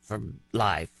out for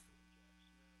life,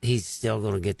 he's still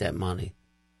going to get that money.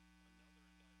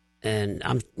 And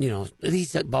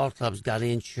these ball clubs got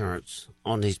insurance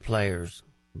on these players.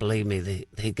 Believe me,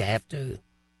 they have to,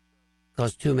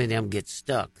 because too many of them get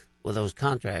stuck with those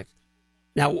contracts.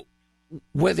 Now,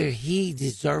 whether he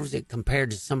deserves it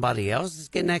compared to somebody else that's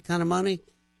getting that kind of money,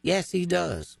 yes, he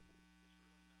does.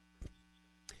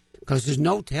 Because there's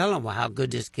no telling how good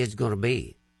this kid's going to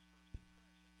be.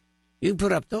 You can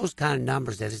put up those kind of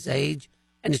numbers at his age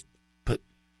and his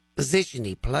position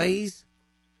he plays.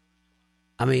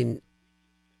 I mean,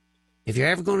 if you're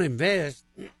ever going to invest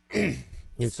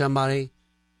in somebody,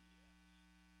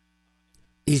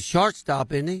 he's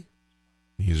shortstop, isn't he?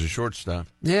 He's a shortstop.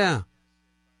 Yeah.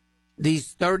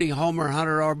 These 30 homer,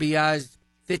 100 RBIs,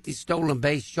 50 stolen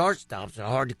base shortstops are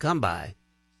hard to come by.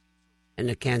 And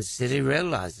the Kansas City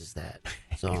realizes that.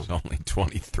 So he's only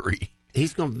 23.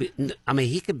 He's going to be, I mean,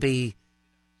 he could be,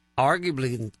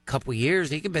 arguably in a couple of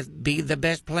years, he could be the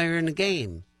best player in the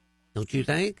game. Don't you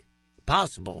think?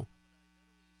 Possible.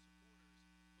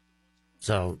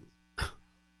 So,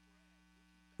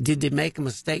 did they make a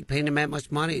mistake paying him that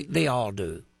much money? They all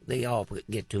do. They all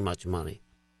get too much money.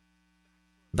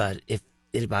 But if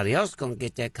anybody else is going to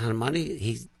get that kind of money,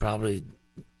 he probably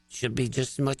should be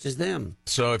just as much as them.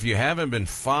 So if you haven't been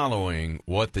following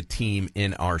what the team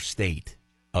in our state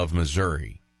of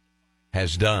Missouri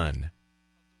has done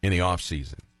in the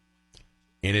offseason,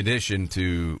 in addition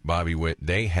to Bobby Witt,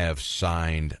 they have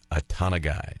signed a ton of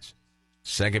guys.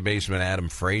 Second baseman Adam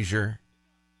Frazier.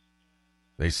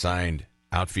 They signed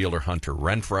outfielder Hunter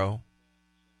Renfroe.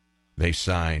 They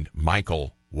signed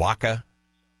Michael Waka.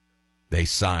 They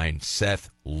signed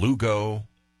Seth Lugo.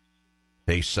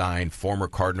 They signed former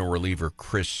Cardinal reliever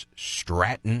Chris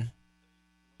Stratton.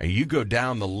 And you go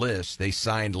down the list, they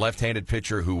signed left-handed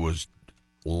pitcher who was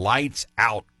lights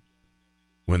out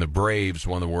when the Braves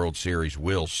won the World Series,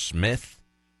 Will Smith.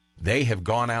 They have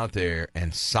gone out there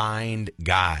and signed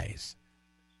guys.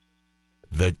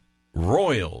 The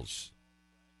Royals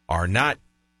are not,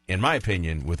 in my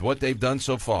opinion, with what they've done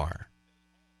so far,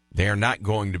 they are not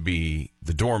going to be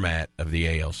the doormat of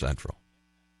the AL Central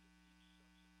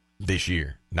this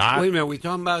year. Not Wait a minute, we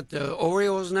talking about the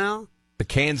Orioles now? the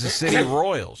Kansas City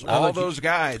Royals. All those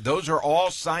guys, those are all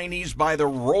signees by the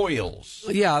Royals.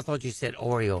 Yeah, I thought you said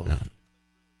Orioles. No.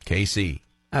 KC.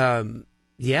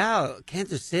 Yeah,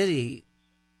 Kansas City,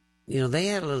 they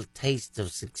had a little taste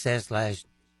of success last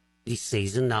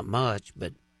season, not much,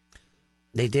 but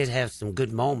they did have some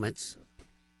good moments.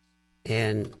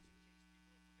 And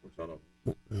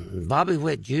Bobby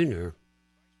Witt Jr.,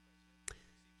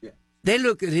 they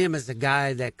look at him as a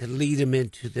guy that could lead him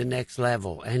into the next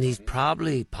level, and he's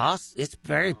probably it's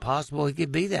very possible he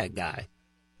could be that guy.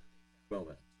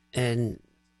 And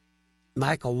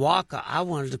Michael Waka, I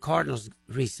wanted the Cardinals to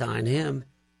re-sign him,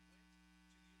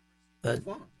 but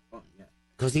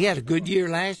because he had a good year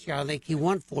last year. I think he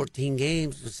won 14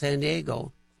 games with San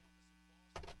Diego.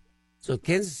 So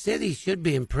Kansas City should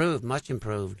be improved, much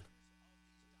improved.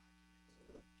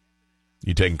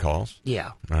 You taking calls?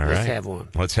 Yeah. All right. Let's have one.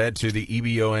 Let's head to the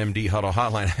EBOMD Huddle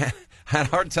Hotline. Had a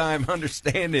hard time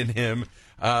understanding him,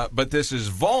 but this is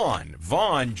Vaughn.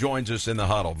 Vaughn joins us in the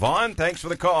huddle. Vaughn, thanks for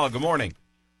the call. Good morning.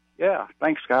 Yeah,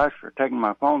 thanks, guys, for taking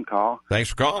my phone call.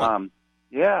 Thanks for calling.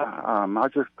 I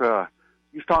just you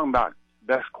was talking about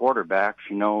best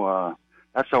quarterbacks.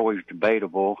 That's always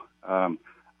debatable.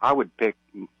 I would pick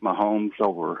Mahomes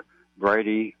over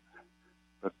Brady,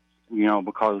 but,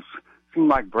 because it seemed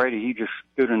like Brady, he just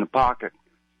stood in the pocket.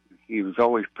 He was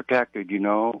always protected,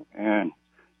 and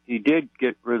he did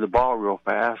get rid of the ball real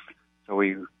fast, so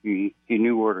he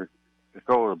knew where to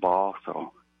throw the ball.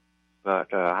 So,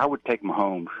 but I would take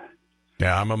Mahomes.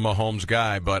 Yeah, I'm a Mahomes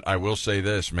guy, but I will say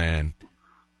this, man.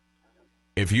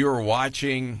 If you were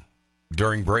watching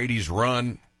during Brady's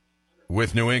run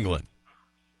with New England,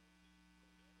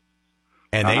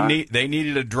 and they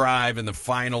needed a drive in the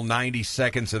final 90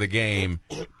 seconds of the game.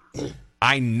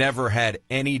 I never had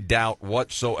any doubt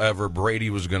whatsoever Brady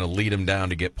was going to lead him down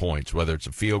to get points, whether it's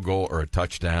a field goal or a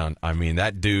touchdown. I mean,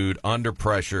 that dude under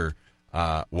pressure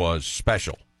was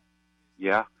special.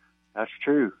 Yeah, that's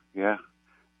true. Yeah,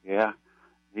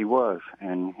 he was,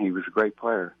 and he was a great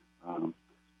player.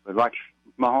 But like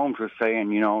Mahomes was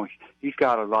saying, he's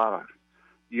got a lot of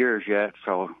years yet,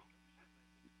 so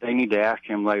they need to ask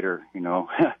him later,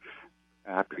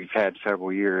 after he's had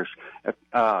several years.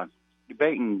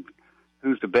 Debating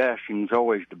who's the best is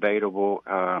always debatable.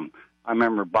 I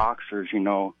remember boxers,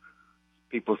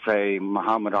 people say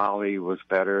Muhammad Ali was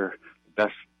better, the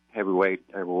best heavyweight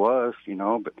ever was,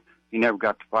 but he never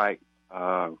got to fight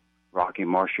Rocky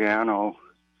Marciano,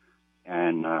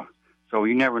 and so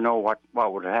you never know what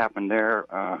would have happened there.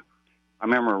 I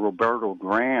remember Roberto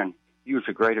Duran. He was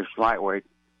the greatest lightweight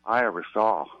I ever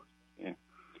saw,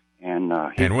 and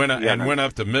went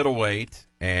up to middleweight,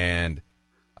 and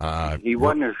he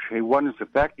wasn't as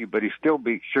effective, but he still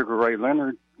beat Sugar Ray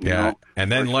Leonard.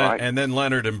 And then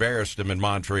Leonard embarrassed him in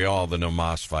Montreal, the no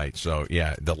mas fight. So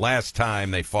the last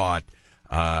time they fought,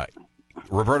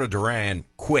 Roberto Duran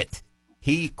quit.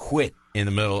 He quit in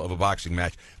the middle of a boxing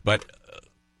match, but.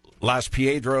 Las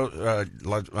Piedras,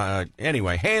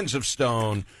 anyway, Hands of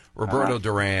Stone, Roberto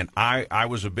Duran. I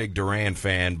was a big Duran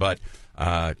fan, but,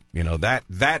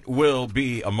 that will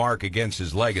be a mark against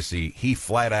his legacy. He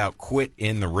flat out quit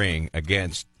in the ring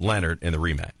against Leonard in the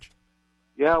rematch.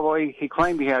 Yeah, well, he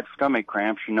claimed he had stomach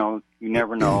cramps. You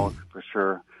never know for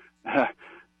sure.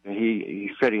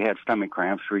 He said he had stomach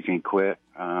cramps, so he quit.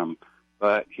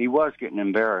 But he was getting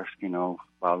embarrassed,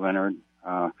 by Leonard.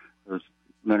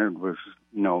 Leonard was,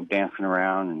 dancing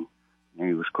around, and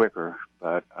he was quicker.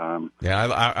 But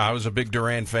I was a big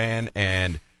Duran fan,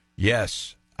 and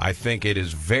yes, I think it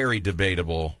is very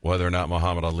debatable whether or not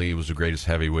Muhammad Ali was the greatest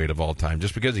heavyweight of all time.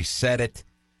 Just because he said it,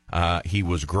 he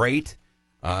was great.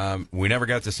 We never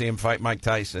got to see him fight Mike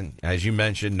Tyson. As you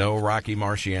mentioned, no Rocky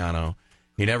Marciano.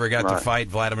 He never got to fight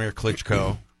Vladimir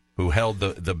Klitschko, who held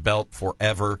the belt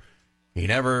forever. He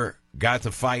never got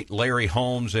to fight Larry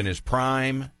Holmes in his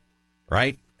prime.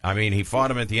 Right? I mean, he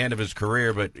fought him at the end of his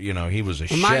career, but, he was a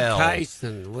shell. Mike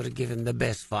Tyson would have given the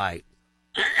best fight,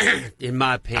 in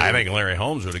my opinion. I think Larry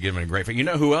Holmes would have given him a great fight. You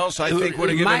know who else I think would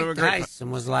have given him a great fight? Mike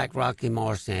Tyson was like Rocky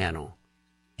Marciano.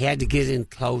 He had to get in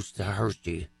close to hurt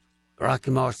you. Rocky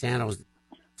Marciano was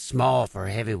small for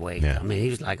a heavyweight. Yeah. I mean, he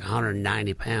was like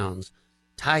 190 pounds.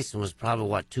 Tyson was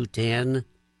probably, 210,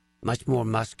 much more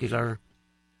muscular.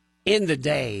 In the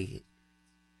day...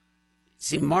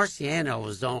 See, Marciano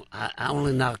was I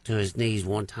only knocked to his knees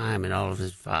one time in all of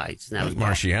his fights. And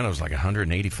Marciano was like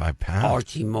 185 pounds.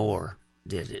 Archie Moore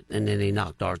did it, and then he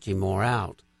knocked Archie Moore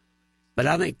out. But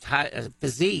I think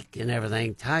physique and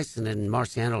everything, Tyson and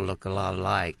Marciano look a lot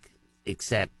alike,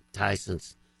 except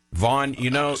Tyson's Vaughn,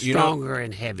 stronger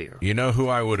and heavier. You know who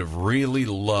I would have really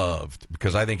loved,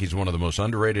 because I think he's one of the most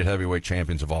underrated heavyweight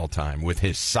champions of all time, with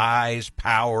his size,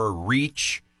 power,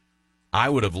 reach. I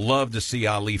would have loved to see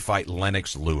Ali fight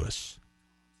Lennox Lewis.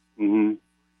 Mm-hmm.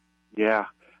 Yeah.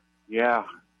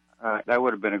 That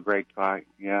would have been a great fight.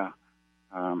 Yeah.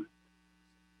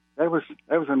 There was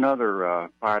another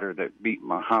fighter that beat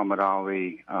Muhammad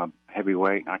Ali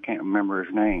heavyweight. I can't remember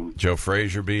his name. Joe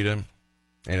Frazier beat him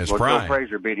in his prime. Joe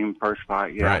Frazier beat him first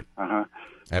fight. Yeah. Right. Uh-huh.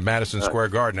 At Madison Square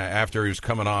Garden after he was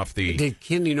coming off the. Did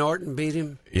Kenny Norton beat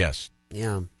him? Yes.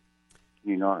 Yeah.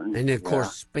 Kenny Norton. And then of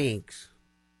course Spinks.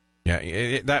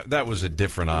 Yeah, that was a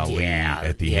different Ali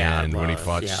at the end when he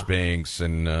fought Spinks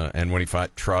and when he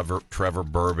fought Trevor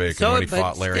Berbick and when he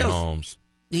fought Larry Holmes.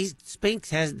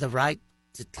 Spinks has the right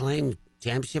to claim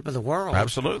championship of the world.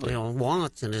 Absolutely.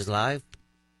 Once in his life.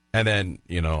 And then,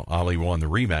 Ali won the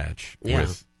rematch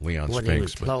with Leon Spinks. Wasn't even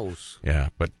close.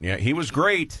 But he was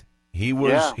great. He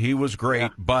was great,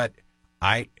 but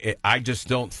I just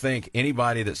don't think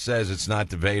anybody that says it's not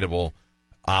debatable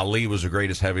Ali was the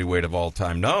greatest heavyweight of all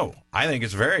time. No, I think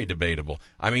it's very debatable.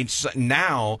 I mean,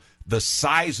 now the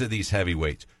size of these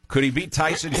heavyweights. Could he beat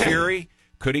Tyson Fury?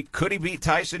 Could he beat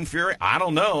Tyson Fury? I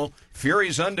don't know.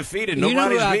 Fury's undefeated.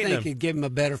 Nobody's beating him. I think could give him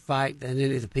a better fight than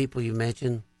any of the people you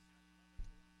mentioned?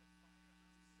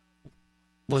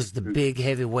 Was the big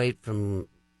heavyweight from,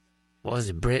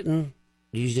 Britain?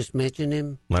 You just mentioned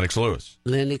him? Lennox Lewis.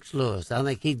 I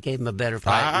think he'd give him a better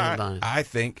fight than anybody. I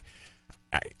think...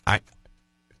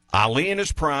 Ali in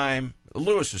his prime.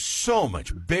 Lewis is so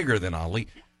much bigger than Ali.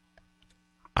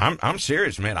 I'm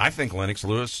serious, man. I think Lennox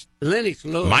Lewis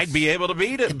might be able to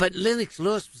beat him. But Lennox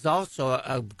Lewis was also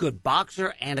a good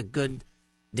boxer and a good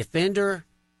defender.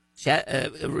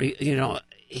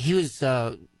 He was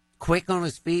quick on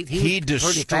his feet. He was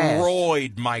pretty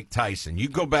destroyed Mike Tyson. You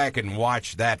go back and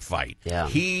watch that fight. Yeah.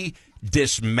 He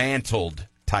dismantled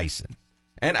Tyson.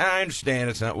 And I understand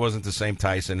it wasn't the same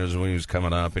Tyson as when he was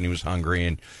coming up and he was hungry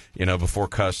and, before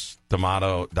Cus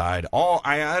D'Amato died.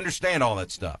 I understand all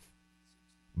that stuff.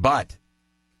 But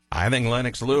I think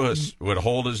Lennox Lewis would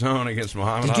hold his own against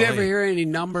Muhammad Ali. Did you ever hear any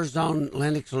numbers on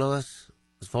Lennox Lewis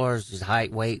as far as his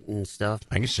height, weight, and stuff?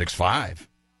 I think he's 6'5".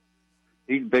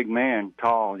 He's a big man,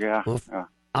 tall, yeah. Well,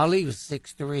 Ali was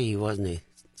 6'3", wasn't he?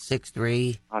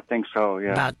 6'3". I think so,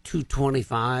 yeah. About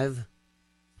 225.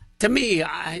 To me,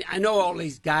 I know all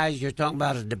these guys you're talking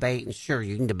about a debate, and sure,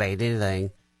 you can debate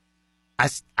anything.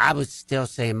 I would still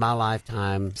say in my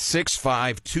lifetime...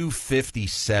 6'5",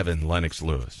 257, Lennox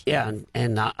Lewis. Yeah,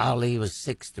 and Ali was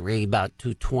 6'3", about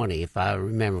 220, if I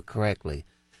remember correctly.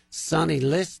 Sonny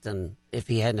Liston, if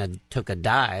he hadn't took a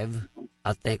dive,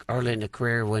 I think early in the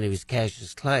career when he was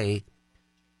Cassius Clay,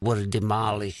 would have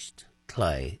demolished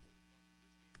Clay.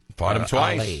 Fought him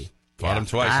twice. Ali. Fought him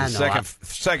twice. I The know.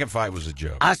 second fight was a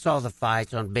joke. I saw the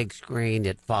fights on big screen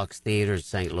at Fox Theater in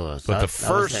St. Louis. But the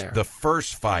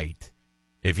first fight,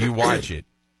 if you watch it,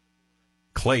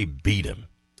 Clay beat him,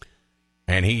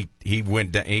 and he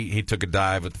went down, he took a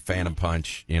dive with the Phantom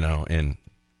Punch, in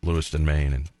Lewiston,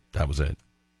 Maine, and that was it.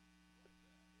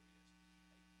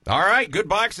 All right, good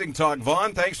boxing talk,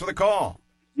 Vaughn. Thanks for the call.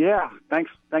 Yeah, thank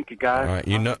you, guys. All right,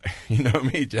 you know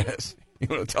me, Jess. You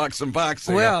want to talk some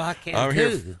boxing? Well, I can I'm too.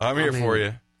 here for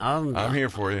you. I'm here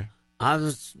for you. I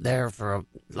was there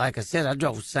like I said, I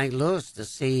drove to St. Louis to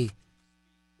see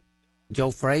Joe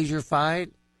Frazier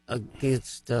fight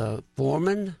against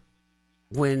Foreman.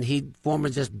 When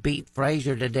Foreman just beat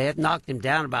Frazier to death, knocked him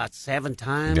down about 7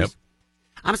 times. Yep.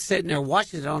 I'm sitting there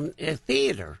watching it on a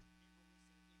theater,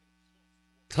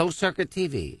 closed circuit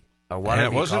TV. And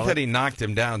it wasn't that he knocked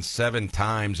him down 7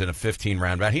 times in a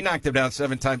 15-round bout. He knocked him down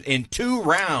 7 times in 2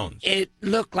 rounds. It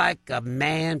looked like a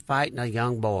man fighting a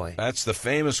young boy. That's the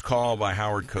famous call by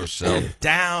Howard Cosell.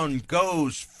 Down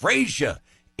goes Frazier.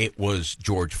 It was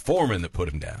George Foreman that put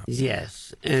him down.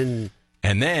 Yes. And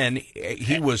then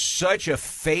he was such a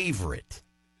favorite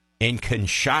in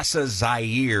Kinshasa,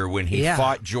 Zaire, when he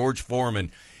fought George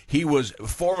Foreman.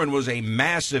 Foreman was a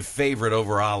massive favorite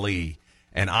over Ali.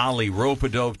 And Ali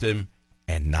rope-a-doped him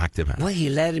and knocked him out. Well, he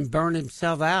let him burn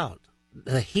himself out.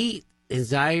 The heat in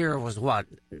Zaire was what?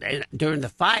 During the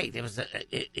fight, it was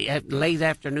a late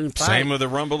afternoon fight. Same with the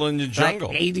Rumble in the Jungle.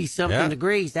 Like 80-something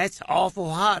degrees. That's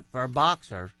awful hot for a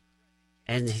boxer.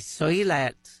 And so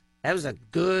that was a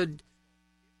good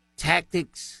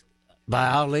tactics by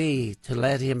Ali to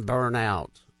let him burn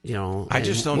out. I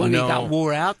just don't know. When he got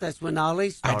wore out, that's when Ali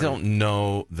started. I don't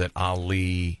know that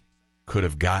Ali could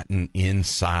have gotten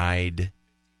inside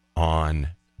on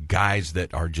guys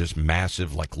that are just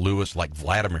massive, like Lewis, like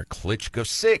Vladimir Klitschko,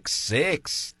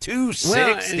 6'6",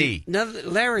 260. Well,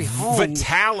 Larry Holmes.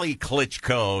 Vitaly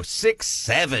Klitschko,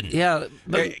 6'7". Yeah.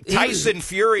 But Tyson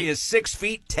Fury is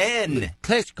 6'10".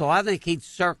 Klitschko, I think he'd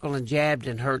circle and jabbed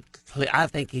and hurt. I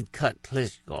think he'd cut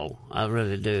Klitschko. I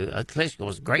really do. Klitschko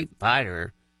was a great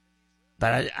fighter,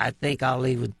 but I think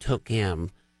Ali would took him.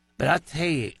 But I tell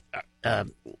you,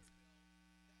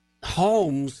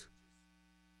 Holmes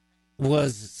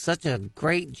was such a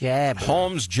great jab.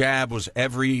 Holmes' jab was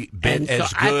every bit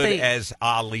as good as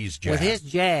Ali's jab. With his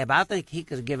jab, I think he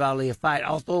could give Ali a fight,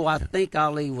 although I think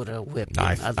Ali would have whipped him.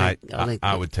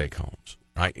 I would take Holmes.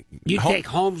 You'd take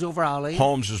Holmes over Ali?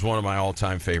 Holmes is one of my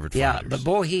all-time favorite fighters. Yeah, but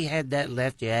boy, he had that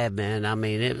left jab, man. I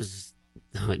mean, it was,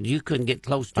 you couldn't get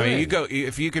close to it.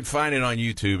 If you could find it on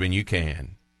YouTube, and you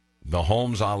can, the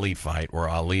Holmes-Ali fight where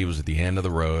Ali was at the end of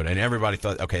the road, and everybody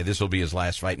thought, okay, this will be his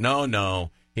last fight. No.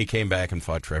 He came back and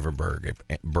fought Trevor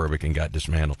Berbick and got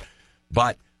dismantled.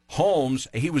 But Holmes,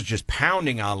 he was just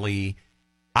pounding Ali.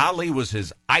 Ali was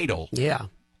his idol. Yeah.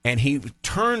 And he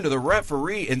turned to the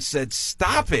referee and said,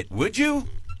 stop it, would you?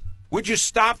 Would you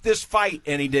stop this fight?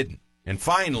 And he didn't. And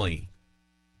finally,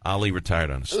 Ali retired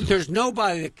on a stool. There's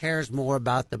nobody that cares more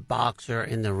about the boxer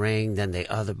in the ring than the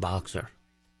other boxer.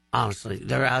 Honestly,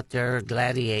 they're out there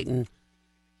gladiating,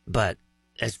 but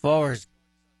as far as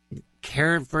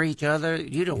caring for each other,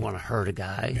 you don't want to hurt a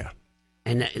guy. Yeah.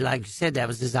 And like you said, that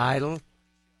was his idol.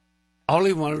 All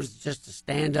he wanted was just to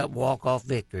stand up, walk off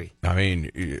victory. I mean,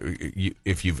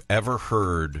 if you've ever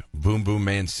heard Boom Boom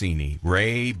Mancini,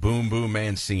 Ray Boom Boom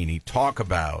Mancini, talk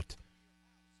about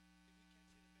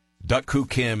Duk Koo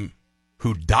Kim,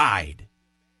 who died.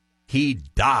 He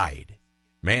died.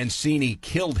 Mancini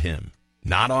killed him.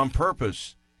 Not on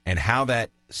purpose, and how that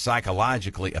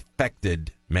psychologically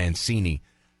affected Mancini.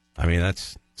 I mean,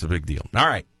 it's a big deal. All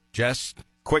right, Jess,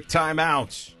 quick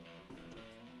timeouts.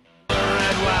 Red,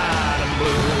 white.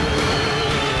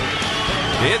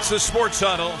 It's the Sports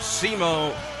Huddle,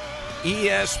 SEMO,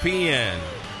 ESPN.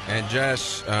 And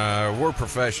Jess, we're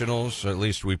professionals, at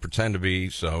least we pretend to be,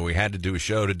 so we had to do a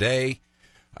show today.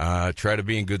 Try to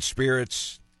be in good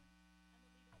spirits.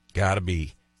 Got to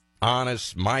be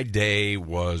honest, my day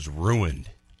was ruined.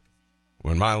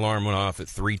 When my alarm went off at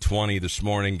 3:20 this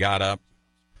morning, got up.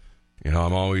 You know,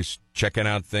 I'm always checking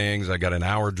out things. I got an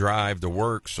hour drive to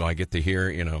work, so I get to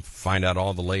hear, find out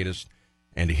all the latest.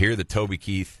 And to hear that Toby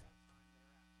Keith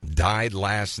died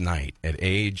last night at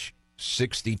age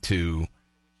 62,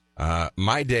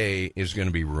 my day is going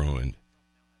to be ruined.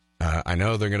 I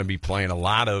know they're going to be playing a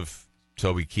lot of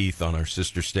Toby Keith on our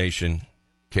sister station,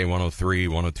 K103,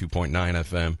 102.9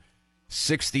 FM.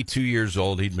 62 years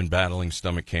old. He'd been battling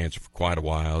stomach cancer for quite a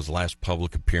while. His last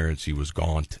public appearance, he was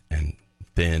gaunt and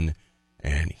thin,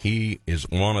 and he is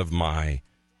one of my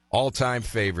all-time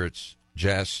favorites.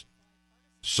 Jess,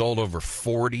 sold over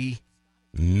 40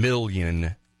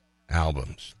 million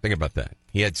albums. Think about that.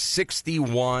 He had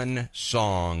 61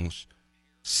 songs,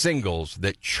 singles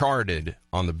that charted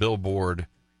on the Billboard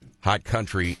Hot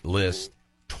Country list,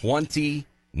 20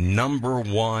 number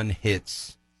one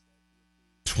hits,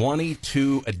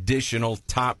 22 additional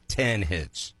top 10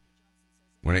 hits.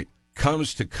 When it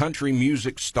comes to country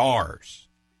music stars,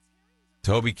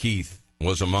 Toby Keith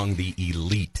was among the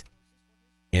elite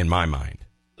in my mind.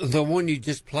 The one you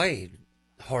just played,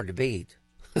 hard to beat.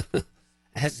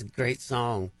 That's a great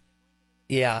song.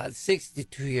 Yeah,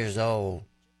 62 years old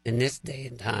in this day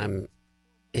and time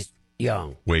is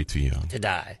young. Way too young. To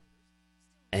die.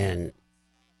 And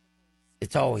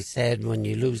it's always sad when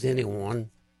you lose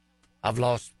anyone. I've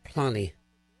lost plenty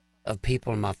of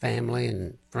people in my family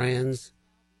and friends.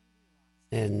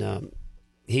 And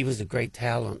he was a great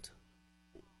talent.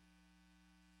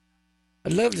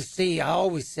 I'd love to see, I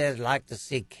always said I'd like to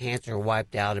see cancer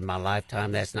wiped out in my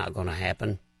lifetime. That's not going to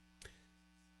happen.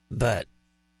 But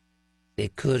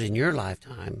it could in your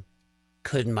lifetime,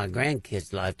 could in my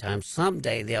grandkids' lifetime.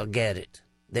 Someday they'll get it.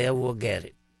 They will get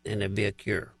it, and there'll be a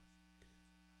cure.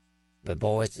 But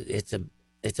boy, it's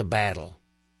a battle,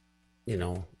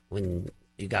 when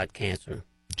you got cancer.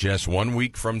 Just 1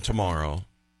 week from tomorrow,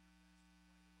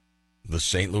 the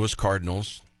St. Louis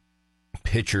Cardinals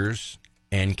pitchers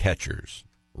and catchers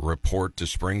report to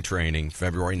spring training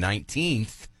February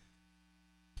 19th.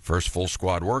 First full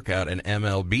squad workout, and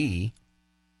MLB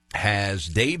has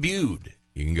debuted.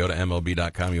 You can go to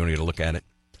MLB.com. You want to get a look at it.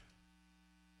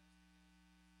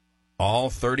 All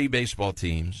 30 baseball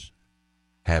teams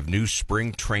have new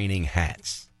spring training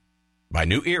hats by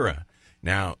New Era.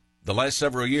 Now, the last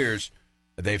several years,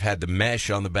 they've had the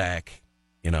mesh on the back,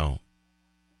 kind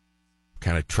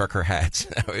of trucker hats.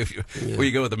 Where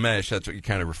you go with the mesh, that's what you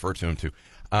kind of refer to them to.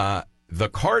 The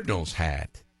Cardinals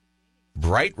hat,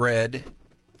 bright red.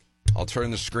 I'll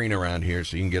turn the screen around here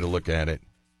so you can get a look at it.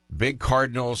 Big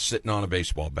Cardinals sitting on a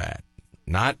baseball bat.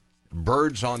 Not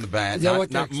birds on the bat. Is that what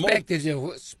they're expected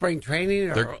to spring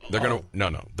training? They're going to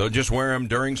no. They'll just wear them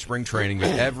during spring training.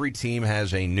 But every team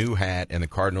has a new hat, and the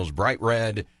Cardinals bright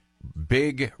red,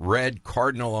 big red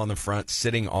cardinal on the front,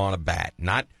 sitting on a bat.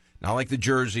 Not like the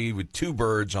jersey with two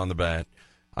birds on the bat,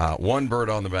 one bird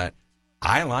on the bat.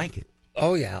 I like it.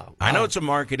 Oh yeah, I know it's a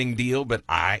marketing deal, but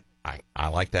I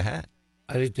like the hat.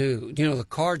 I do too. The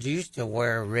Cards used to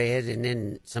wear red, and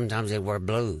then sometimes they wear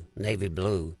blue, navy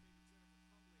blue.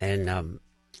 And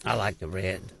I like the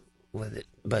red with it.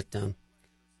 But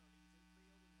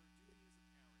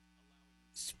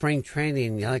spring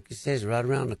training, like you said, is right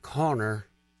around the corner.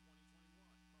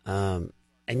 And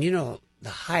the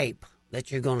hype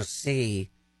that you're going to see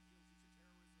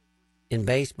in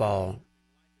baseball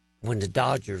when the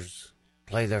Dodgers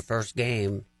play their first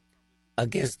game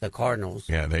against the Cardinals.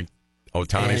 Yeah,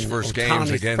 Ohtani's first game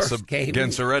against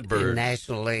the Redbirds. In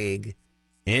National League.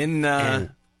 In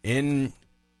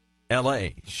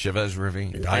L.A., Chavez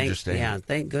Ravine, Dodger Stadium. Yeah,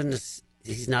 thank goodness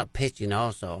he's not pitching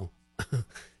also.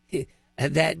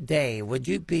 At that day, would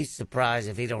you be surprised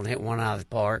if he don't hit one out of the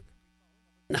park?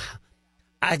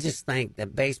 I just think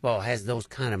that baseball has those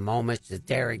kind of moments. The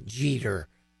Derek Jeter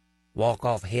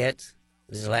walk-off hits,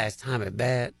 his last time at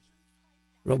bat.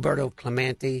 Roberto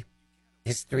Clemente,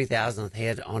 his 3,000th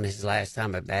hit on his last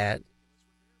time at bat.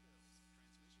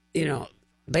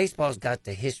 Baseball's got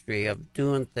the history of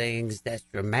doing things that's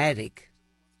dramatic,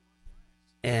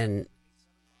 and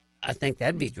I think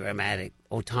that'd be dramatic.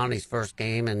 Ohtani's first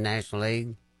game in National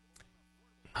League,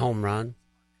 home run.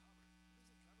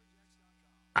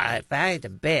 If I had to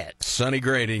bet... Sonny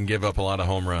Gray didn't give up a lot of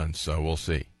home runs, so we'll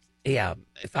see. Yeah,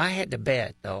 if I had to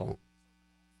bet, though,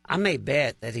 I may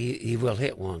bet that he will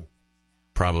hit one.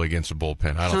 probably against the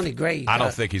bullpen. Sonny Gray. I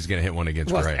don't think he's going to hit one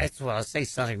against Gray. That's what I say.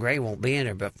 Sonny Gray won't be in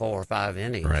there but 4 or 5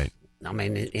 innings. Right. I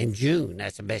mean, in June,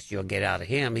 that's the best you'll get out of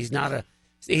him. He's not a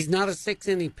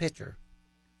 6-inning pitcher.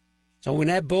 So when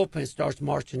that bullpen starts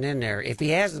marching in there, if he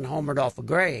hasn't homered off of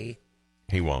Gray,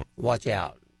 he won't. Watch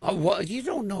out. Oh, well, you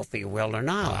don't know if he will or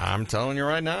not. I'm telling you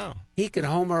right now. He could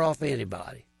homer off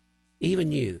anybody,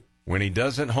 even you. When he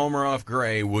doesn't homer off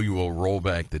Gray, we will roll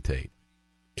back the tape.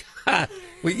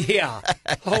 Well, yeah,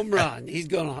 home run. He's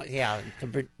going to,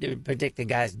 to predict the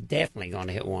guy's definitely going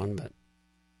to hit one. But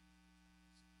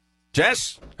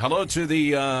Jess, hello to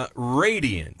the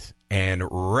radiant and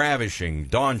ravishing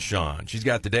Dawn Shawn. She's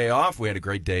got the day off. We had a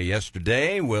great day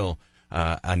yesterday. We'll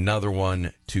another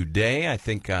one today. I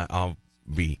think I'll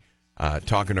be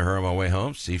talking to her on my way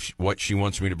home, see what she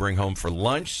wants me to bring home for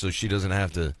lunch so she doesn't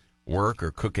have to work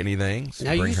or cook anything. So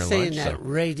now, you're saying lunch, that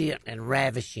radiant and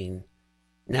ravishing.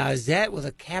 Now, is that with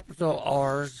a capital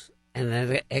R's and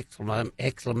an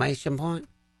exclamation point?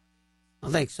 I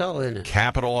think so, isn't it?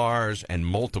 Capital R's and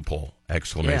multiple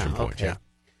exclamation points. Okay.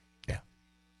 Yeah.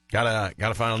 Got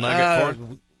a final nugget for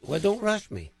it? Well, don't rush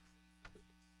me.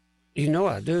 You know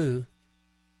I do.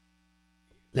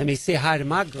 Let me say hi to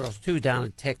my girls, too, down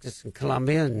in Texas and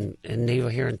Columbia and Neva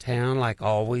here in town, like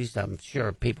always. I'm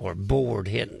sure people are bored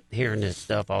hearing this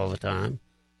stuff all the time.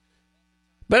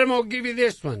 But I'm going to give you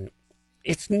this one.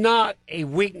 It's not a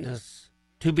weakness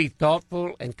to be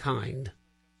thoughtful and kind.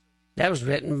 That was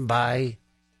written by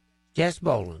Jess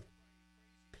Boland.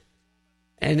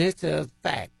 And it's a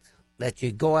fact that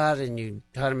you go out and you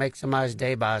try to make somebody's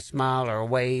day by a smile or a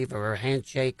wave or a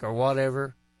handshake or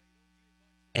whatever,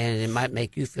 and it might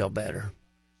make you feel better.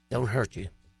 Don't hurt you.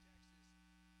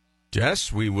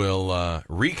 Jess, we will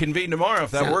reconvene tomorrow if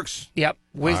that works. Yep.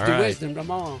 Right. Wisdom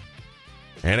tomorrow.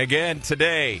 And again,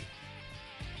 today,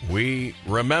 we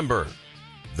remember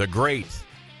the great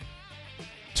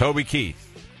Toby Keith.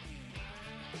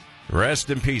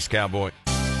 Rest in peace, cowboy.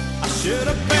 I should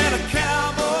have been a